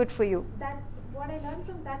going to do it for you. What I learned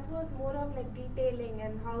from that was more of like detailing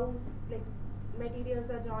and how like materials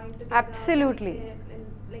are joined together. Absolutely. And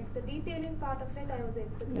like the detailing part of it, I was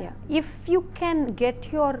able to grasp. If you can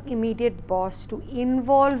get your immediate boss to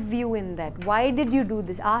involve you in that, why did you do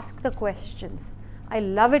this? Ask the questions. I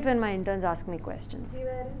love it when my interns ask me questions. We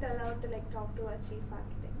weren't allowed to like talk to our chief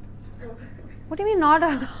architect. So what do you mean not?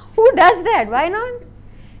 Who does that? Why not?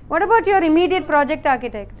 What about your immediate project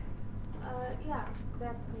architect? yeah,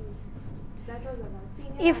 that was a lot.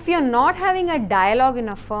 Senior If you're not having a dialogue in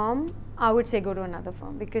a firm, I would say go to another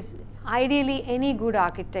firm, because ideally any good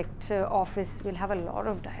architect's office will have a lot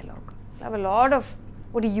of dialogue. Have a lot of,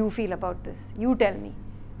 what do you feel about this? You tell me.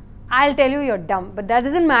 I'll tell you you're dumb, but that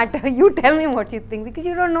doesn't matter. You tell me what you think, because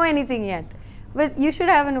you don't know anything yet. But you should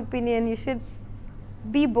have an opinion. You should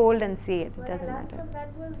be bold and say it. It doesn't What I learned matter. from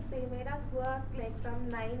that was they made us work like from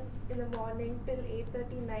 9 in the morning till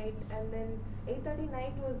 8:30 night, and then 8:30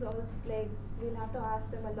 night was also like we'll have to ask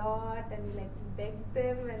them a lot and like beg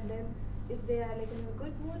them, and then if they are like in a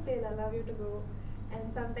good mood, they'll allow you to go.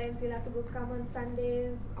 And sometimes you'll have to go come on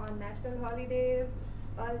Sundays, on national holidays,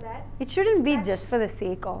 all that. It shouldn't be That just for the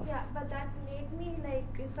sake of. Yeah, but that made me like,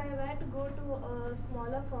 if I were to go to a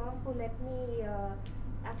smaller firm who let me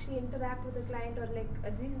actually interact with the client, or like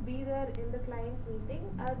at least be there in the client meeting,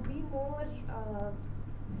 I'd be more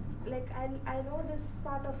like I know this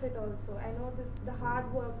part of it also. I know the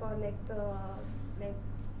hard work, or like the like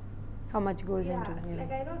How much goes yeah, into it.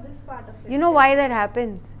 like I know this part of it. You know why that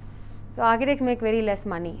happens? So architects make very less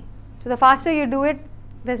money. So the faster you do it,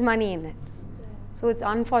 there's money in it. Yeah. So it's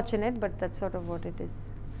unfortunate, but that's sort of what it is.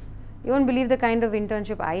 You won't believe the kind of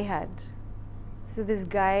internship I had. So this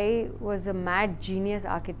guy was a mad genius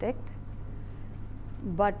architect,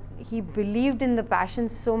 but he believed in the passion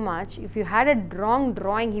so much. If you had a wrong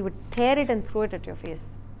drawing, he would tear it and throw it at your face.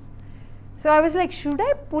 So I was like, should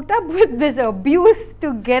I put up with this abuse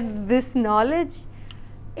to get this knowledge?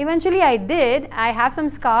 Eventually I did. I have some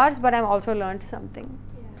scars, but I've also learned something.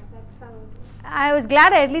 Yeah, that's how. I was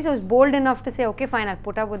glad at least I was bold enough to say, okay, fine, I'll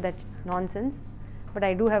put up with that nonsense. but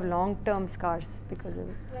I do have long-term scars because of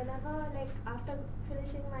it. Whenever, like, after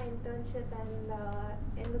finishing my internship and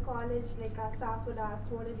in the college, like, our staff would ask,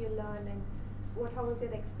 what did you learn and how was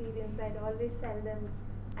your experience? I'd always tell them,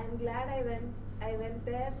 I'm glad I went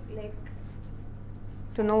there, like,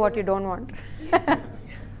 To know what you don't want.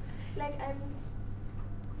 like,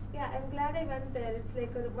 I'm glad I went there. It's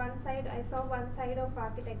like I saw one side of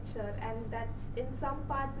architecture, and that in some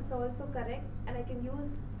parts it's also correct, and I can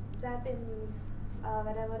use that in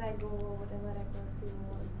wherever I go, whatever I pursue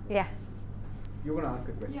also. Yeah. You want to ask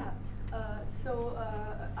a question?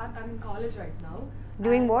 I'm in college right now.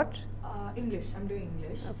 Doing and, what? English. I'm doing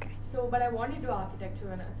English. Okay. So, but I wanted to do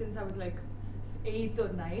architecture since I was like 8th or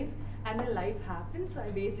 9th, and then life happened, so I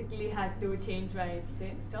basically had to change my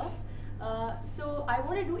stuff. So I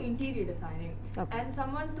want to do interior designing, and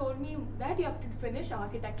someone told me that you have to finish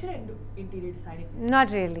architecture and do interior designing.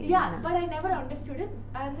 Not really. Yeah, no. but I never understood it,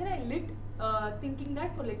 and then I lived thinking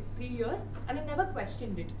that for like 3 years, and I never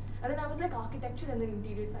questioned it. And then I was like architecture and then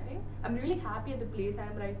interior designing. I'm really happy at the place I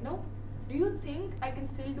am right now. Do you think I can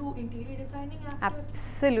still do interior designing after?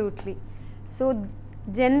 Absolutely. So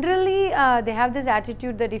generally they have this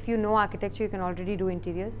attitude that if you know architecture, you can already do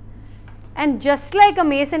interiors. And just like a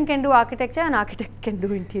mason can do architecture, an architect can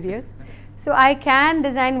do interiors. So I can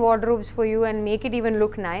design wardrobes for you and make it even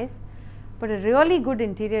look nice. But a really good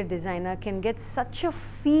interior designer can get such a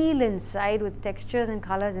feel inside with textures and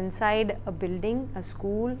colors inside a building, a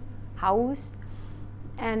school, house.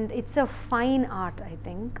 And it's a fine art, I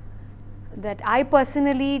think, that I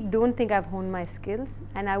personally don't think I've honed my skills,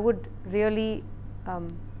 and I would really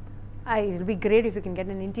it'll be great if you can get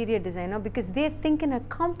an interior designer, because they think in a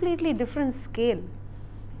completely different scale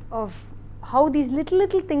of how these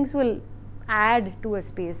little things will add to a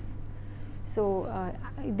space. So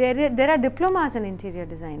there are diplomas in interior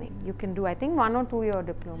designing. You can do, I think, 1 or 2 year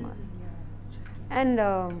diplomas. And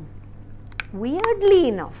weirdly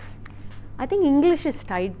enough, I think English is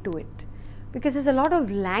tied to it, because there's a lot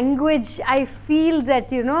of language I feel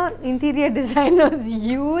that, you know, interior designers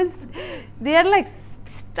use. They are like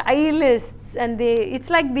stylists, and it's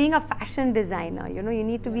like being a fashion designer, you know. You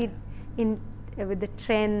need to be in with the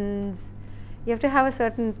trends. You have to have a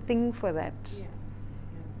certain thing for that.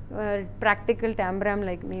 Practical tambram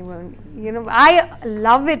like me, you know. I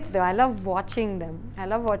love it though. I love watching them. I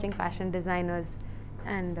love watching fashion designers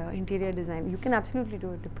and interior design. You can absolutely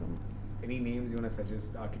do a diploma. Any names you want to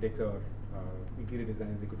suggest, architects or interior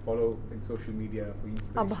designers they could follow in social media for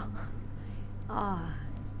inspiration?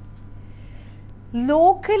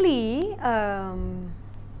 Locally,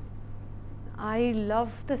 I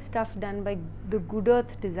love the stuff done by the Good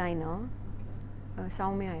Earth designer,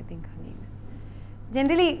 Soumya, I think her name is.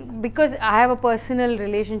 Generally, because I have a personal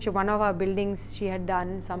relationship, one of our buildings she had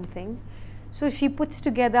done something. So she puts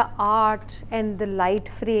together art and the light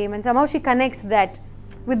frame, and somehow she connects that.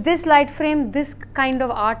 With this light frame, this kind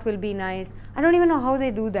of art will be nice. I don't even know how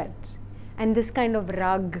they do that. And this kind of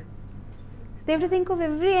rug. So they have to think of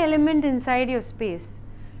every element inside your space.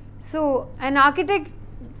 So an architect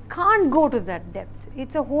can't go to that depth.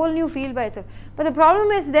 It's a whole new field by itself. But the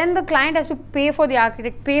problem is then the client has to pay for the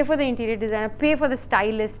architect, pay for the interior designer, pay for the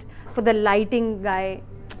stylist, for the lighting guy.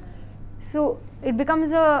 So it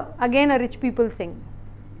becomes again a rich people thing.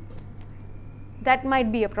 That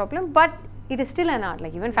might be a problem, but it is still an art.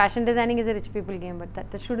 Like even fashion designing is a rich people game, but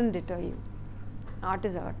that shouldn't deter you. Art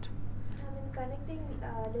is art. I mean, connecting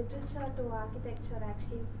literature to architecture,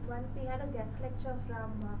 actually, once we had a guest lecture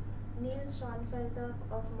from Neil Schoenfelder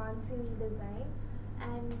of Mancini Design,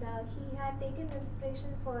 and he had taken inspiration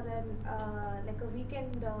for like a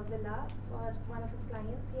weekend villa for one of his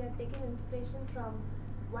clients. He had taken inspiration from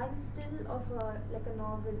one still of like a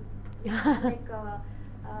novel,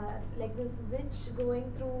 like this witch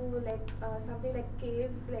going through like something like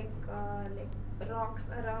caves, like rocks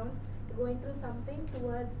around, going through something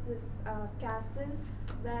towards this castle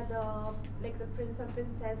where the prince or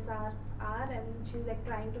princess are, and she's like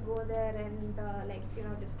trying to go there and like, you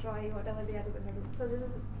know, destroy whatever they are going to do. So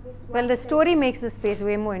this Well, the story makes the space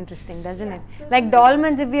way more interesting, doesn't it? So like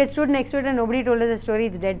Dolmens, if we had stood next to it and nobody told us the story,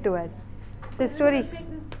 it's dead to us. So story. This was like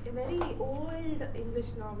this very old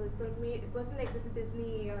English novel, so it wasn't like this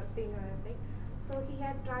Disney thing or anything. So he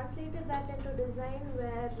had translated that into design,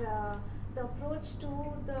 where the approach to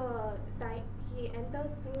he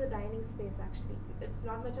enters through the dining space. Actually, it's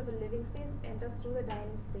not much of a living space. Enters through the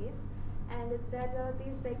dining space, and there are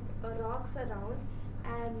these like rocks around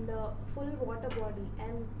and full water body,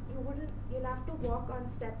 and you'll have to walk on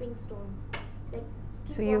stepping stones, like.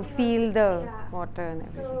 So you feel the water and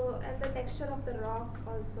everything. So, and the texture of the rock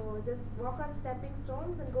also. Just walk on stepping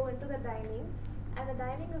stones and go into the dining. And the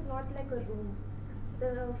dining is not like a room.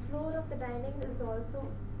 the floor of the dining is also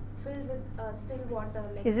filled with still water.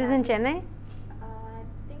 Like Is this in Chennai? I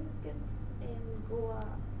think it's in Goa.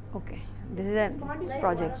 Okay, this is a Like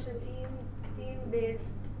project. one of the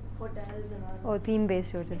theme-based hotels and all. Oh,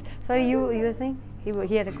 theme-based hotel. Sorry, you were saying?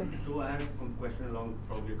 He had a question. So I had a question along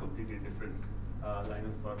probably a completely different line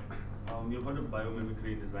of thought. You've heard of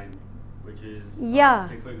biomimicry in design, which is Yeah.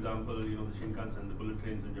 like for example, the Shinkansen, the bullet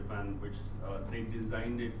trains in Japan, which they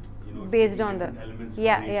designed it, Based taking on the- different elements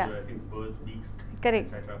yeah, from nature. yeah. I think birds, beaks,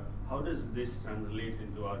 Correct. etc. How does this translate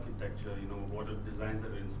into architecture? What are designs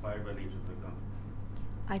that are inspired by nature, for example?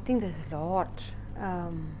 I think there's a lot.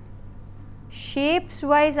 Shapes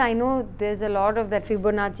wise, I know there's a lot of that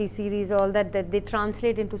Fibonacci series, all that they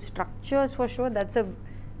translate into structures for sure. That's a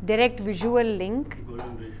direct visual link.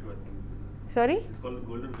 Golden ratio, I think. Sorry? It's called the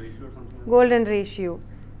golden ratio or something like Golden ratio.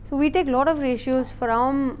 So we take a lot of ratios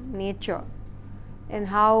from nature and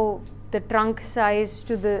how the trunk size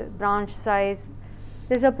to the branch size.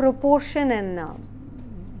 There's a proportion in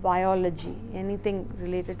biology, anything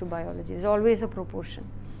related to biology. There's always a proportion.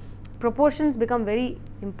 Proportions become very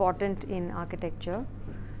important in architecture.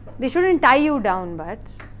 They shouldn't tie you down, but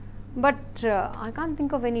I can't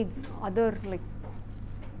think of any other like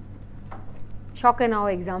shock and awe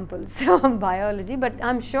examples of biology, but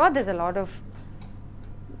I'm sure there's a lot of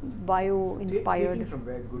bio-inspired. Taking from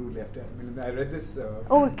where Guru left, I mean, I read this.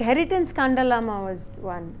 Oh, Inheritance Kandalama was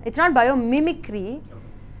one. It's not biomimicry,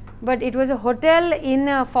 but it was a hotel in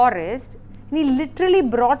a forest, and he literally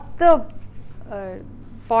brought the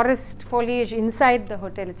forest foliage inside the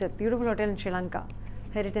hotel. It's a beautiful hotel in Sri Lanka,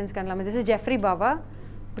 Inheritance Kandalama. This is Jeffrey Baba,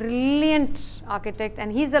 brilliant architect,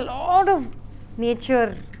 and he's a lot of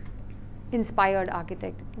nature inspired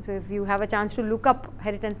architect. So if you have a chance to look up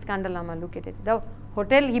Inheritance Kandalama, look at it. The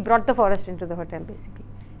hotel, he brought the forest into the hotel basically,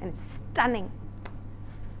 and it's stunning.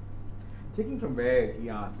 Taking from where he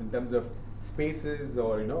asked in terms of spaces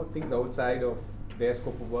or things outside of their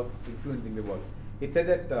scope of work influencing the work. It said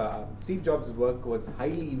that Steve Jobs' work was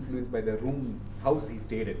highly influenced by the house he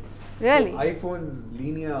stayed in. Really? So iPhone's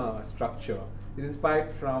linear structure is inspired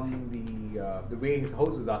from the way his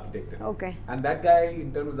house was architected. Okay. And that guy,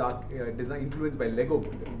 in terms of design, influenced by Lego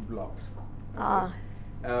blocks. Ah.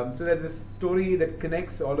 So there's this story that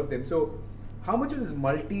connects all of them. So how much of this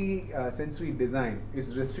multi-sensory design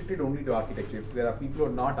is restricted only to architecture? If there are people who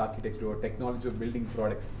are not architects or technology of building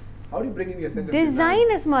products, how do you bring in your sense of Design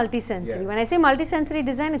is multisensory. Yeah. When I say multisensory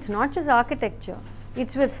design, it's not just architecture.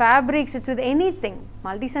 It's with fabrics, it's with anything.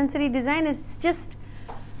 Multisensory design is just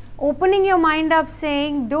opening your mind up,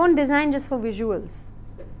 saying don't design just for visuals.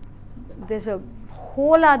 There's a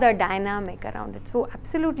whole other dynamic around it. So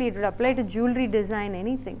absolutely it would apply to jewelry design,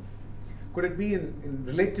 anything. Could it be in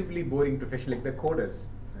relatively boring profession like the coders,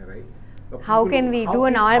 right? How can we do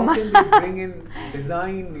an How arm? can they bring in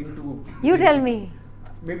design into... You tell me.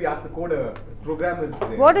 Maybe ask the coder, programmers.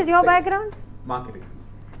 What is your background? Marketing.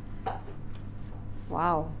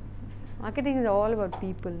 Wow. Marketing is all about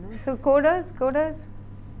people. No? So coders.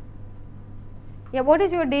 Yeah, what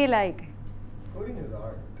is your day like? Coding is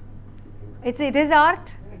art. It is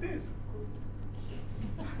art? It is,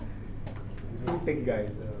 of course. Two tech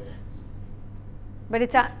guys. But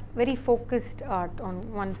it's a very focused art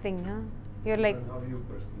on one thing, huh? You're like, And how you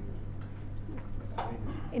perceive it.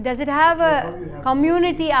 I mean, does it have it's like how a you have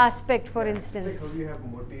community motifs. aspect, for Yeah, instance? It's like how you have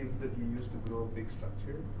motifs that you use to grow a big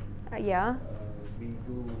structure. Yeah, We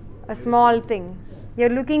do a small very thing. You're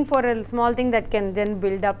looking for a small thing that can then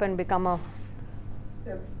build up and become a...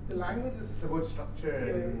 Yeah, the language is It's about structure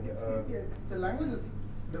and, the language is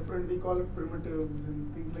different. We call it primitives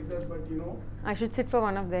and things like that. But I should sit for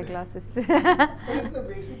one of their classes. but it's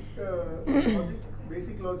the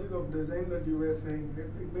basic logic of design that you were saying.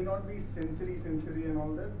 It may not be sensory and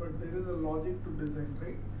all that, but there is a logic to design,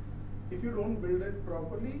 right? If you don't build it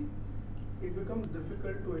properly, it becomes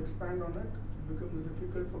difficult to expand on it. It becomes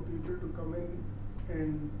difficult for people to come in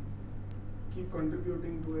and keep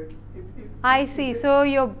contributing to it. I see. So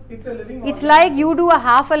it's a living it's organism. like you do a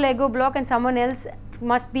half a Lego block and someone else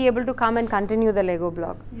must be able to come and continue the Lego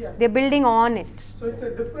block. Yeah. They're building on it. So it's a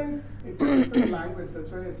different language.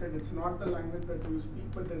 That's why I said it's not the language that you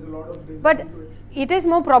speak, but there's a lot of design But to it. it is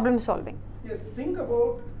more problem solving. Yes, think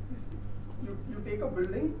about you take a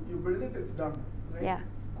building, you build it, it's done. Right? Yeah.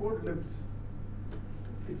 Code lives.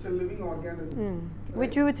 It's a living organism. Right?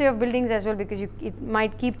 Which you would say of buildings as well, because it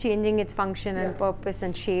might keep changing its function and Yeah. purpose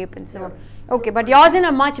and shape and so Yeah. on. Okay, but yours in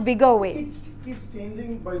a much bigger way. It keeps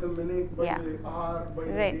changing by the minute, by Yeah. the hour, by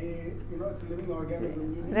Right. the day. It's a living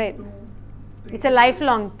organism. You need Right. to It's a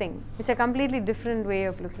lifelong thing. It's a completely different way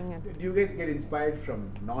of looking at it. Do you guys get inspired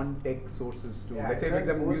from non-tech sources too? Let's say, for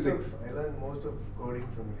example, music. I learned most of coding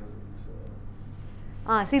from music.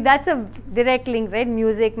 So. See, that's a direct link, right?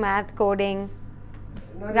 Music, math, coding.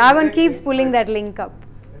 Not a Raghavan direct keeps link, pulling but that link up.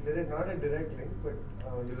 Not a direct link, but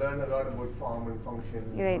you learn a lot about form and function.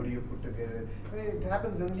 Right. How do you put together? I mean, it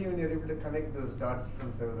happens only when you're able to connect those dots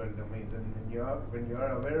from several domains, and when you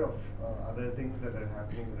are aware of other things that are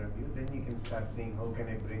happening around you, then you can start seeing how can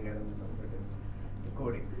I bring elements of it in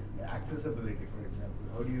coding. Accessibility, for example.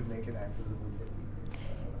 How do you make it accessible for people?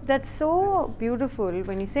 That's so beautiful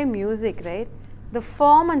when you say music, right? The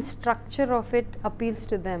form and structure of it appeals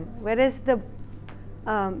to them, whereas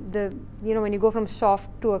when you go from soft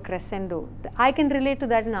to a crescendo, I can relate to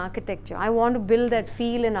that in architecture. I want to build that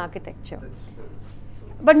feel in architecture.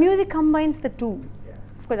 But music combines the two. Yeah.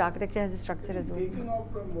 Of course, architecture has a structure as well. Taking off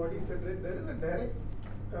from what he said, right, there is a direct,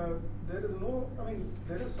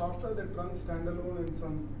 there is software that runs standalone in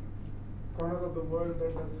some corner of the world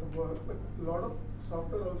that does some work, but a lot of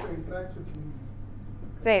software also interacts with humans.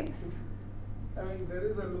 Right. So, there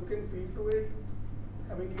is a look and feel to it.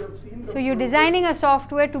 You have seen the. So you're designing a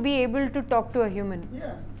software to be able to talk to a human.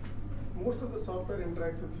 Yeah. Most of the software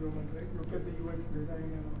interacts with human, right? Look at the UX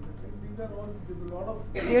design and all that. Right? These are all, there's a lot of.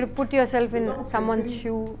 You have to put yourself in without someone's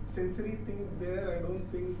shoe. Sensory things there, I don't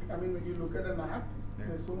think, when you look at an app,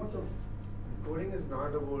 there's so much of. Coding is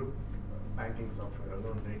not about banking software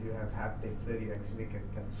alone, right? You have haptics where you actually can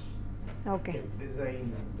touch. Okay. Can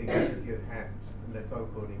design things with your hands, and that's all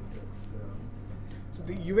coding is. So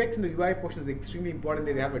the UX and the UI portion is extremely important.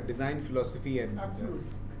 They have a design philosophy and. Absolutely.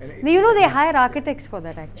 They hire architects for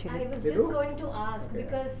that actually. I was just going to ask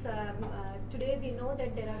because today we know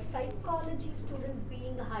that there are psychology students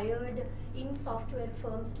being hired in software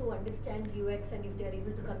firms to understand UX and if they are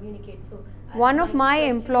able to communicate. So one of my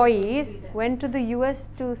employees went to the US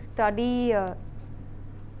to study.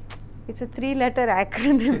 It's a 3-letter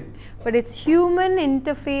acronym, but it's Human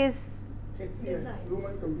Interface. HCI,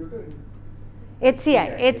 Human Computer.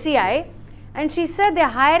 HCI. And she said they're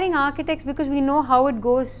hiring architects because we know how it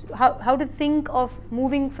goes, how to think of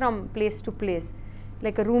moving from place to place,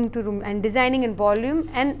 like a room to room, and designing in volume.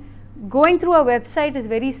 And going through a website is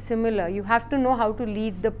very similar. You have to know how to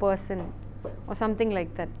lead the person or something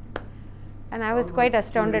like that. And I was quite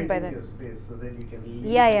astounded by that. Your space so that you can lead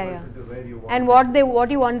Yeah. to where you want And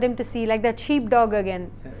what you want them to see, like that sheepdog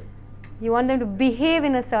again. You want them to behave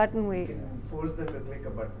in a certain way. You can force them to click a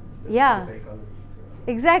button. Just Yeah. for psychology.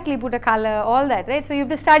 Exactly, put a color, all that, right? So you have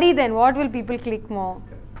to study then what will people click more.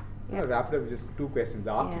 I'm going to wrap it up with just 2 questions.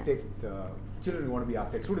 The architect, children who want to be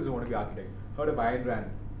architects, students who want to be architects. Heard of Ayn Rand?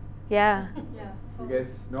 Yeah. You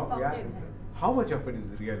guys know? Yeah. How much of it is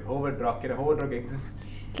real? Howard Rock, can a Howard Rock exist?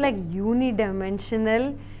 It's like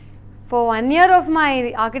unidimensional. For 1 year of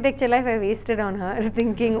my architecture life, I wasted on her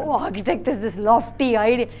thinking, oh, architect is this lofty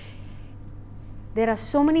idea. There are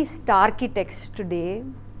so many star-architects today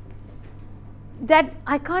that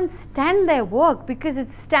I can't stand their work because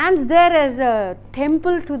it stands there as a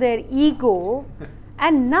temple to their ego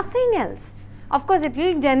and nothing else. Of course, it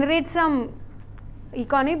will generate some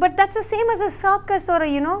economy, but that's the same as a circus or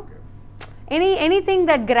anything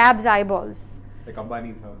that grabs eyeballs. Like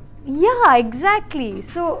Ambani's house. Yeah, exactly.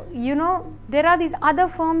 So, there are these other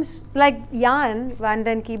firms like Jan van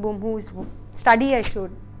den Kieboom, whose study I showed.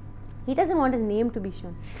 He doesn't want his name to be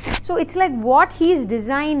shown. So, it's like what he's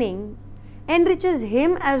designing enriches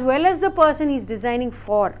him as well as the person he's designing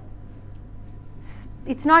for.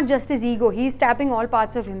 It's not just his ego, he's tapping all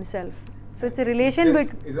parts of himself. So it's a relation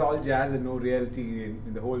between. It's all jazz and no reality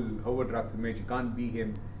in the whole Howard Rock's image. You can't be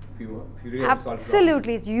him if you really have to solve problems.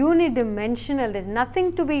 Absolutely, it's unidimensional. There's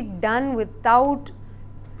nothing to be done without,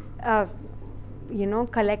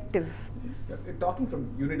 collective. Talking from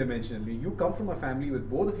unidimensionally, you come from a family with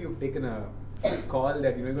both of you have taken a call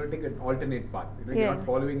that you're going to take an alternate path. You're not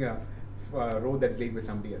following a road that's laid with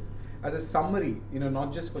somebody else. As a summary,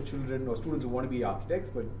 not just for children or students who want to be architects,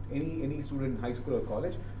 but any student in high school or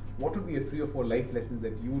college, what would be 3 or 4 life lessons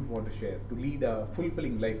that you would want to share to lead a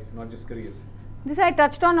fulfilling life, not just careers? This I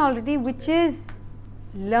touched on already, which is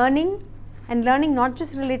learning, and learning not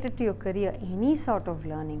just related to your career, any sort of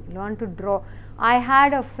learning. Learn to draw. I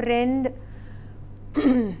had a friend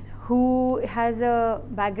who has a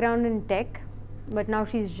background in tech, but now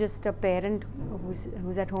she's just a parent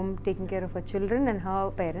who's at home taking care of her children and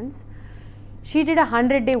her parents. She did a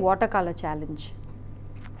 100-day watercolor challenge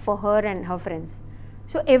for her and her friends.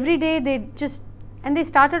 So every day they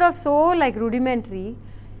started off so like rudimentary.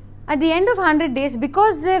 At the end of 100 days,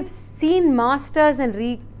 because they've seen masters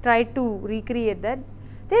and tried to recreate that,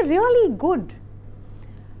 they're really good.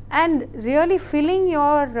 and really filling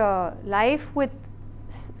your life with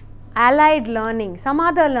allied learning, some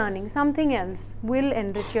other learning, something else will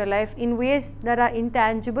enrich your life in ways that are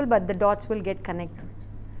intangible, but the dots will get connected.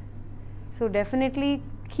 So definitely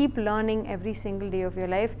keep learning every single day of your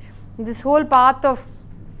life. This whole path of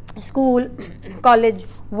school, college,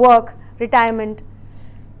 work, retirement,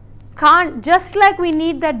 can't, just like we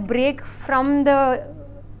need that break from that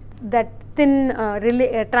thin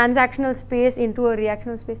transactional space into a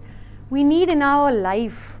reactional space, we need in our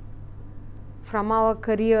life, from our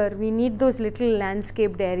career, we need those little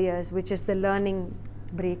landscaped areas, which is the learning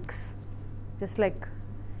breaks, just like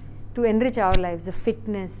to enrich our lives, the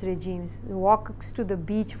fitness regimes, the walks to the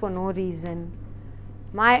beach for no reason.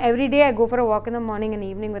 Every day I go for a walk in the morning and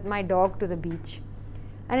evening with my dog to the beach,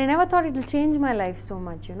 and I never thought it will change my life so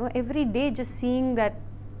much. You know, every day just seeing that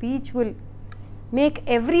beach will make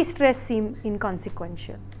every stress seem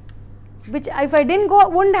inconsequential, which if I didn't go,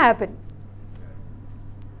 wouldn't happen.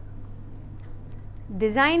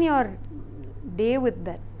 Design your day with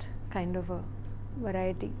that kind of a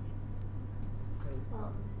variety.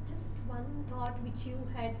 Just one thought which you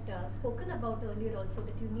had spoken about earlier also,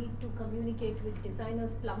 that you need to communicate with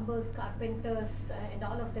designers, plumbers, carpenters and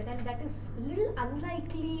all of that, and that is a little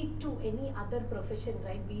unlikely to any other profession,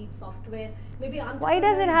 right? Be it software, maybe entrepreneur. Why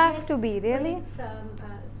does it have yes, to be, really? It's,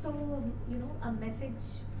 so, you know, a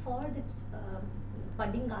message for the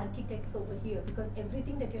budding architects over here, because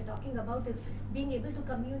everything that you're talking about is being able to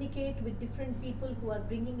communicate with different people who are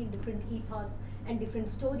bringing in different ethos and different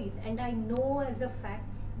stories. And I know as a fact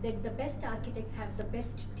that the best architects have the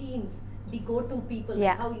best teams, the go-to people,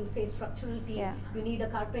 like how you say structural team, you need a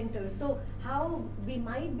carpenter. So how we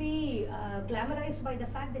might be glamorized by the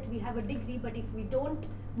fact that we have a degree, but if we don't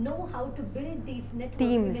know how to build these networks,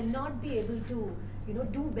 teams, we may not be able to, you know,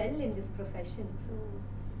 do well in this profession. So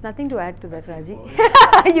nothing to add to that, Raji.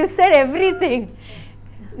 You said everything.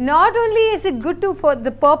 Not only is it good to for the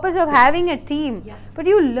purpose of having a team, but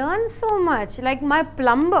you learn so much. Like my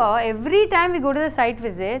plumber, every time we go to the site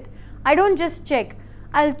visit, I don't just check.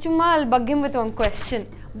 I'll bug him with one question.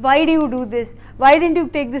 Why do you do this? Why didn't you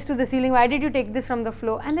take this to the ceiling? Why did you take this from the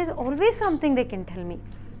floor? And there's always something they can tell me,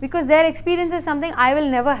 because their experience is something I will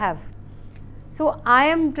never have. So I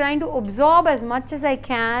am trying to absorb as much as I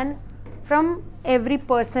can from every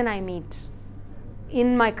person I meet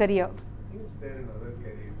in my career. I think it's there in other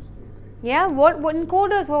careers too, right? Yeah, what in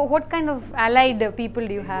coders, what kind of allied people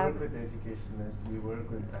do you have? We work with educationists, we work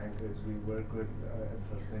with bankers, we work with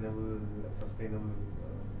sustainable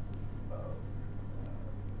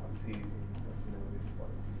policies and sustainability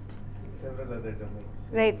policies, several other domains.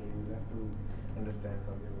 Right. So you have to understand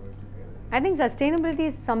how they work together. I think sustainability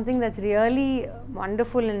is something that's really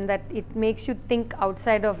wonderful in that it makes you think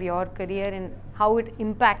outside of your career and how it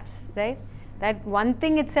impacts, right? That one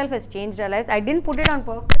thing itself has changed our lives. I didn't put it on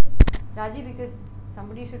purpose, Raji, because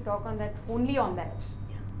somebody should talk on that, only on that.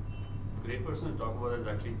 A great person to talk about is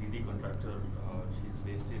actually Didi Contractor. She's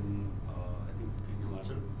based in, I think, in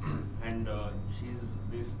Himachal, and she's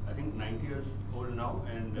I think 90 years old now,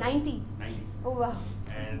 and 90. 90. Oh wow.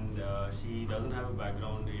 And she doesn't have a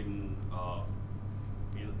background in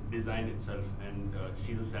design itself, and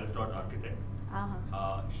she's a self-taught architect.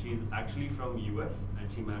 She's actually from US,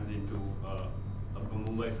 and she married into a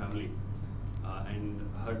Mumbai family. And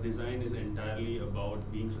her design is entirely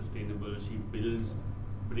about being sustainable. She builds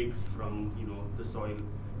bricks from the soil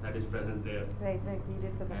that is present there. Right, we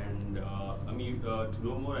did for that. And I mean, to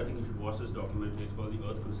know more, I think you should watch this documentary. It's called The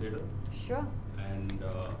Earth Crusader. Sure. And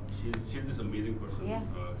she's this amazing person. Yeah. You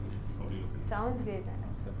should probably look at it. Sounds great.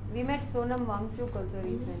 We met Sonam Wangchuk also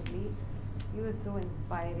recently. He was so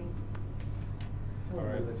inspiring.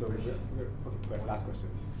 Alright, so okay, last question.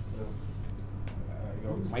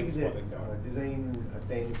 Mike's falling down. Design at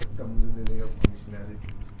times comes in the way of functionality.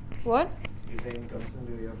 What? Design comes in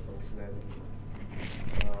the way of functionality.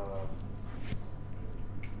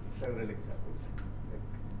 Several examples. Like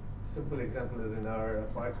simple example is in our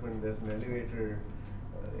apartment. There's an elevator.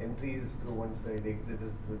 Entry is through one side, exit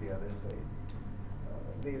is through the other side.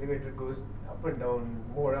 The elevator goes up and down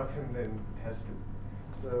more often than it has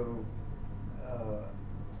to. So.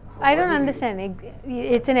 I don't understand.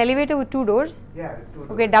 It's an elevator with two doors? Yeah, with two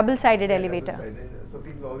doors. Okay, double-sided elevator. Double-sided. So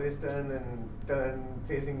people always turn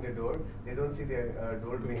facing the door. They don't see the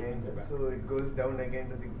door behind them. So it goes down again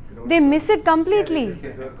to the ground. They miss it completely. Yeah, they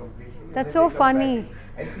miss the door completely. That's so funny.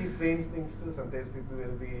 I see strange things too. Sometimes people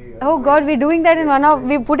will be. Oh God, we're doing that in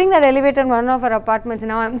we're putting that elevator in one of our apartments.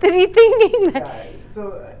 Now I'm rethinking that. Yeah,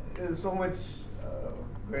 so there's so much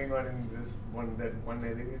going on in this one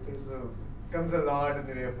elevator. So comes a lot in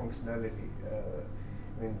the way of functionality.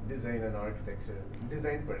 I mean, design and architecture,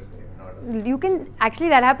 design per se, not. You can actually,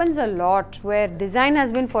 that happens a lot where design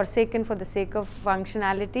has been forsaken for the sake of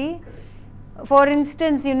functionality. Correct. For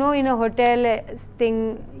instance, you know, in a hotel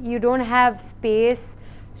thing, you don't have space,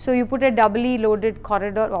 so you put a doubly loaded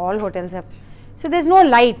corridor. All hotels have, so there's no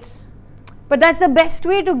light. But that's the best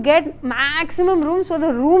way to get maximum room, so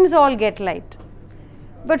the rooms all get light.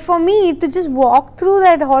 But for me, to just walk through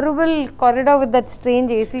that horrible corridor with that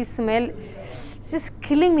strange AC smell, it's just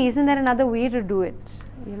killing me. Isn't there another way to do it?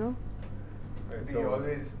 You know? Right, so you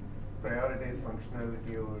always prioritize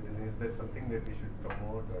functionality over design. Is that something that we should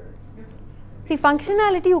promote, or? See,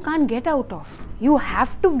 functionality you can't get out of. You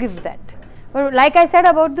have to give that. But like I said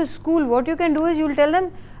about the school, what you can do is you'll tell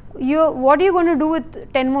them, what are you going to do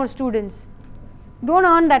with 10 more students? Don't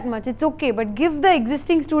earn that much, it's okay, but give the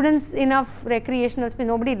existing students enough recreational space.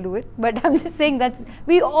 Nobody will do it, but I'm just saying that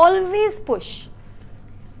we always push.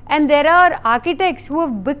 And there are architects who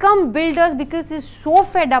have become builders because they're so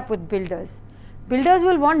fed up with builders. Builders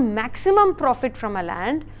will want maximum profit from a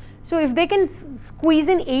land. So if they can squeeze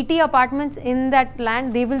in 80 apartments in that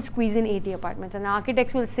land, they will squeeze in 80 apartments. And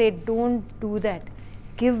architects will say, don't do that.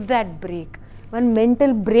 Give that break. One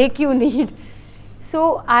mental break you need.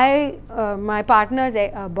 So my partner's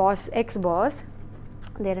ex-boss,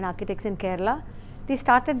 they're an architects in Kerala, they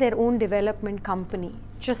started their own development company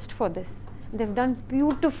just for this. They've done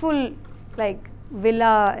beautiful like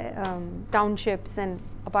villa townships and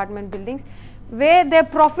apartment buildings where their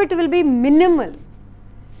profit will be minimal.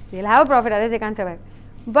 They'll have a profit, otherwise they can't survive.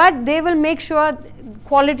 But they will make sure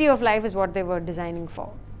quality of life is what they were designing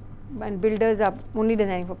for. And builders are only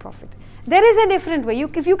designing for profit. There is a different way.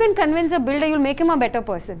 If you can convince a builder, you'll make him a better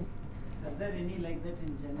person. Are there any like that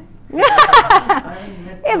in Chennai?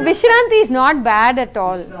 Yeah, Vishranti is not bad at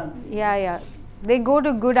all. Vishranti. Yeah. They go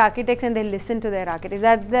to good architects and they listen to their architects.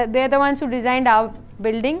 They're the ones who designed our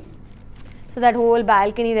building. So that whole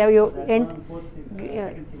balcony there,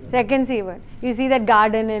 second seaward. You see that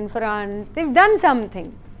garden in front. They've done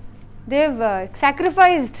something. They've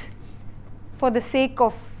sacrificed for the sake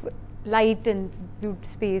of light and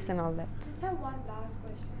space and all that. Just have one last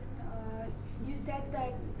question. You said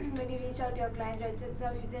that when you reach out to your clients, right, just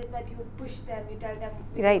how you said that you push them, you tell them,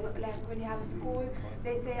 right. Like when you have a school,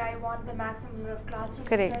 they say I want the maximum number of classrooms.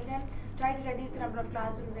 Correct. You tell them try to reduce the number of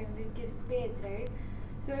classrooms and you give space, right?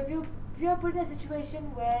 So if you are put in a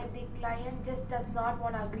situation where the client just does not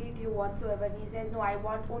want to agree to you whatsoever, and he says no, I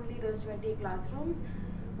want only those 20 classrooms.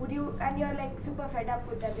 Would you, and you're like super fed up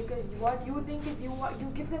with them because what you think is you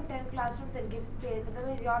give them 10 classrooms and give space,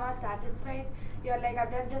 otherwise you're not satisfied, you're like I've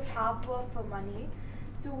done just half work for money.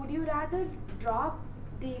 So would you rather drop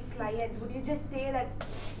the client, would you just say that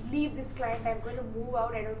leave this client, I'm going to move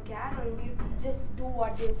out, I don't care, or would you just do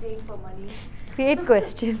what they're saying for money? Great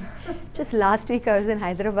question. Just last week I was in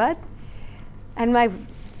Hyderabad and my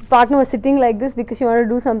partner was sitting like this because she wanted to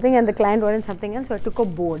do something and the client wanted something else, so I took a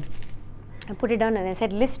board. I put it down and I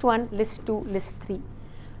said list 1, list 2, list 3.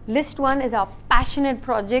 List 1 is our passionate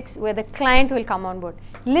projects where the client will come on board.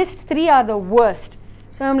 List 3 are the worst.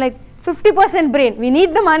 So I'm like 50% brain, we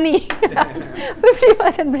need the money.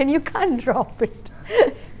 50% brain, you can't drop it.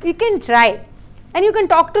 You can try. And you can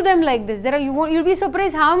talk to them like this. You'll be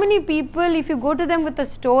surprised how many people, if you go to them with a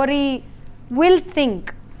story, will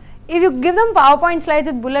think. If you give them PowerPoint slides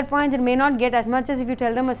with bullet points, it may not get as much as if you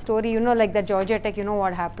tell them a story, like that Georgia Tech,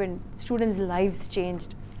 what happened. Students' lives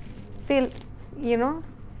changed. It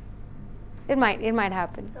might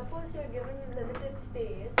happen. Suppose you're given limited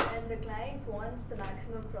space and the client wants the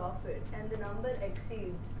maximum profit and the number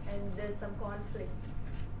exceeds and there's some conflict.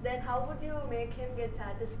 Then how would you make him get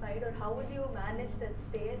satisfied, or how would you manage that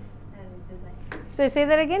space and design? So I say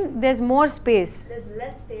that again, there's more space. There's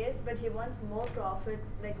less space, but he wants more profit,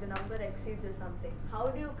 like the number exceeds or something. How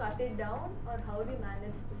do you cut it down, or how do you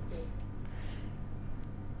manage the space?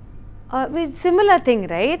 With similar thing,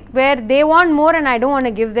 right? Where they want more and I don't want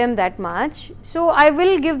to give them that much. So I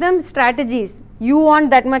will give them strategies. You want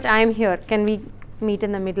that much, I am here. Can we meet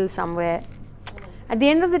in the middle somewhere? At the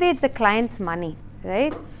end of the day, it's the client's money,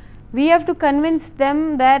 right? We have to convince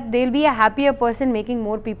them that they'll be a happier person making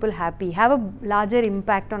more people happy, have a larger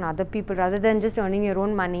impact on other people rather than just earning your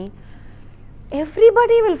own money.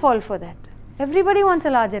 Everybody will fall for that. Everybody wants a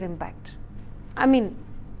larger impact. I mean,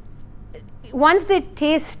 once they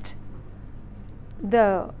taste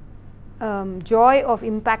the joy of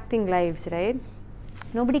impacting lives, right?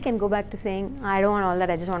 Nobody can go back to saying, I don't want all that,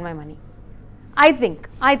 I just want my money. I think.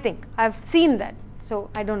 I've seen that. So,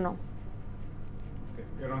 I don't know.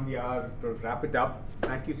 You're on the hour to wrap it up.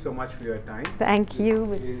 Thank you so much for your time. Thank you.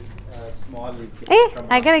 This is a small gift Hey, from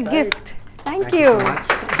I got a our side. gift. Thank you you. so much.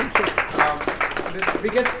 the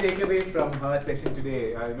biggest takeaway from her session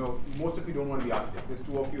today, I know most of you don't want to be architects. There's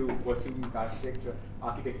 2 of you pursuing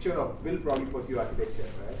architecture or will probably pursue architecture,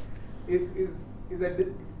 right? Is that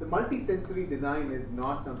the multi-sensory design is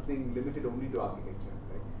not something limited only to architecture,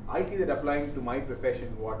 right? I see that applying to my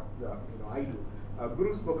profession, what I do.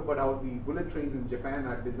 Guru spoke about how the bullet trains in Japan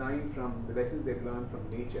are designed from the lessons they've learned from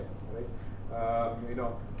nature, right?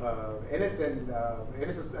 Enes and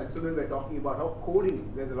Sunil were talking about how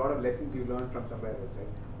coding, there's a lot of lessons you learn from somewhere else, right?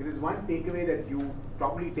 It is one takeaway that you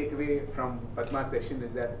probably take away from Padma's session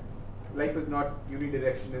is that life is not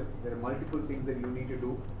unidirectional. There are multiple things that you need to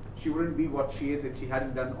do. She wouldn't be what she is if she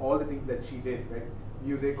hadn't done all the things that she did, right?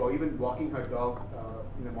 Music or even walking her dog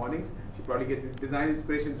in the mornings. She probably gets design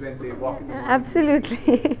inspirations when they walk in the morning.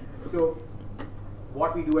 Absolutely. So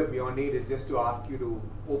what we do at Beyond 8 is just to ask you to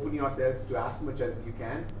open yourselves to as much as you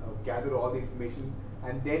can, gather all the information,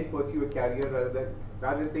 and then pursue a career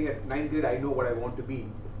rather than saying at 9th grade I know what I want to be.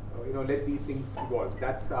 Let these things evolve.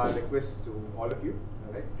 That's our request to all of you.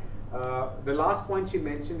 All right. The last point she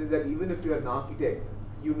mentioned is that even if you're an architect,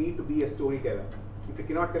 you need to be a storyteller. If you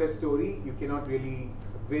cannot tell a story, you cannot really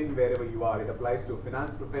win wherever you are. It applies to a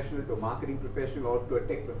finance professional, to a marketing professional, or to a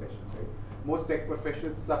tech professional. Right? Most tech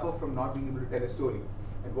professionals suffer from not being able to tell a story.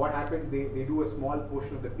 And what happens, they do a small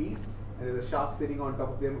portion of the piece, and there's a shark sitting on top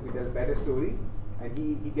of them who can tell a better story, and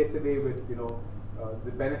he gets away with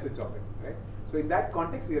the benefits of it. Right? So in that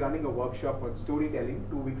context, we are running a workshop on storytelling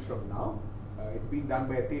 2 weeks from now. It's being done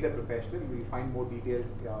by a theatre professional. You'll find more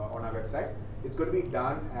details on our website. It's going to be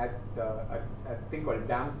done at a thing called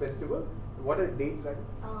Dam Festival. What are the dates, right?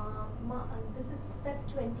 This is Feb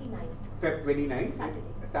 29th. Feb 29th?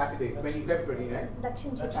 Saturday. Feb 29th.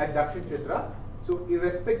 Dakshin Chitra. At Dakshin Chitra. So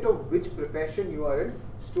irrespective of which profession you are in,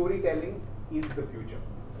 storytelling is the future.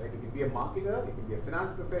 Right? You can be a marketer, you can be a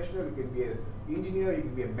finance professional, you can be an engineer, you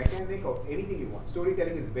can be a mechanic, or anything you want.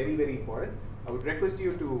 Storytelling is very, very important. I would request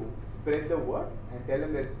you to spread the word and tell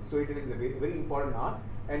them that storytelling is a very, very important art.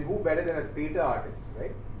 And who better than a theatre artist,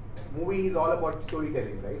 right? Movie is all about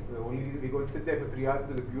storytelling, right? The only reason we go and sit there for 3 hours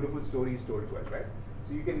because a beautiful story is told to us, right?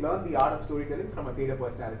 So you can learn the art of storytelling from a theatre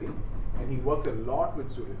personality, and he works a lot with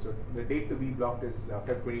students. So the date to be blocked is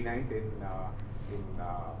Feb 29th in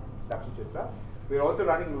Dakshin Chitra. We're also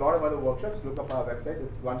running a lot of other workshops. Look up our website.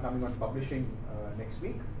 There's one coming on publishing next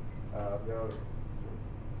week. There are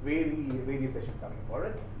various sessions coming up. All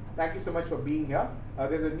right. Thank you so much for being here.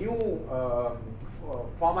 There's a new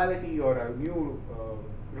formality or a new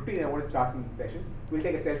routine I want to start in sessions. We'll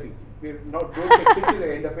take a selfie. We're not going to take pictures at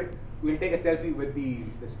the end of it. We'll take a selfie with the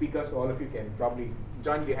speaker, so all of you can probably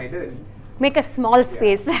join behind it. And make a small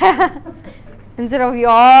space. Instead of you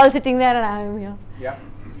all sitting there and I'm here. Yeah,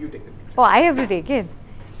 you take the picture. Oh, I have to take it.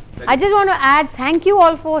 I just want to add, thank you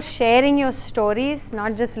all for sharing your stories,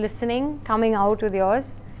 not just listening, coming out with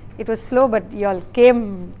yours. It was slow, but you all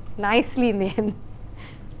came nicely in the end.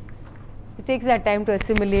 It takes that time to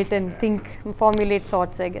assimilate and think, formulate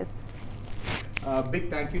thoughts, I guess. Big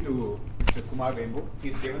thank you to Mr. Kumar Vembu.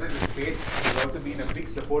 He's given us the space. He's also been a big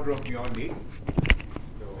supporter of Beyond 8. So,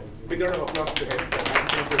 big round of applause to him.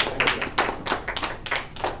 Thanks so much for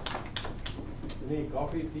Any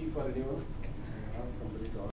coffee, tea for anyone? Ask somebody to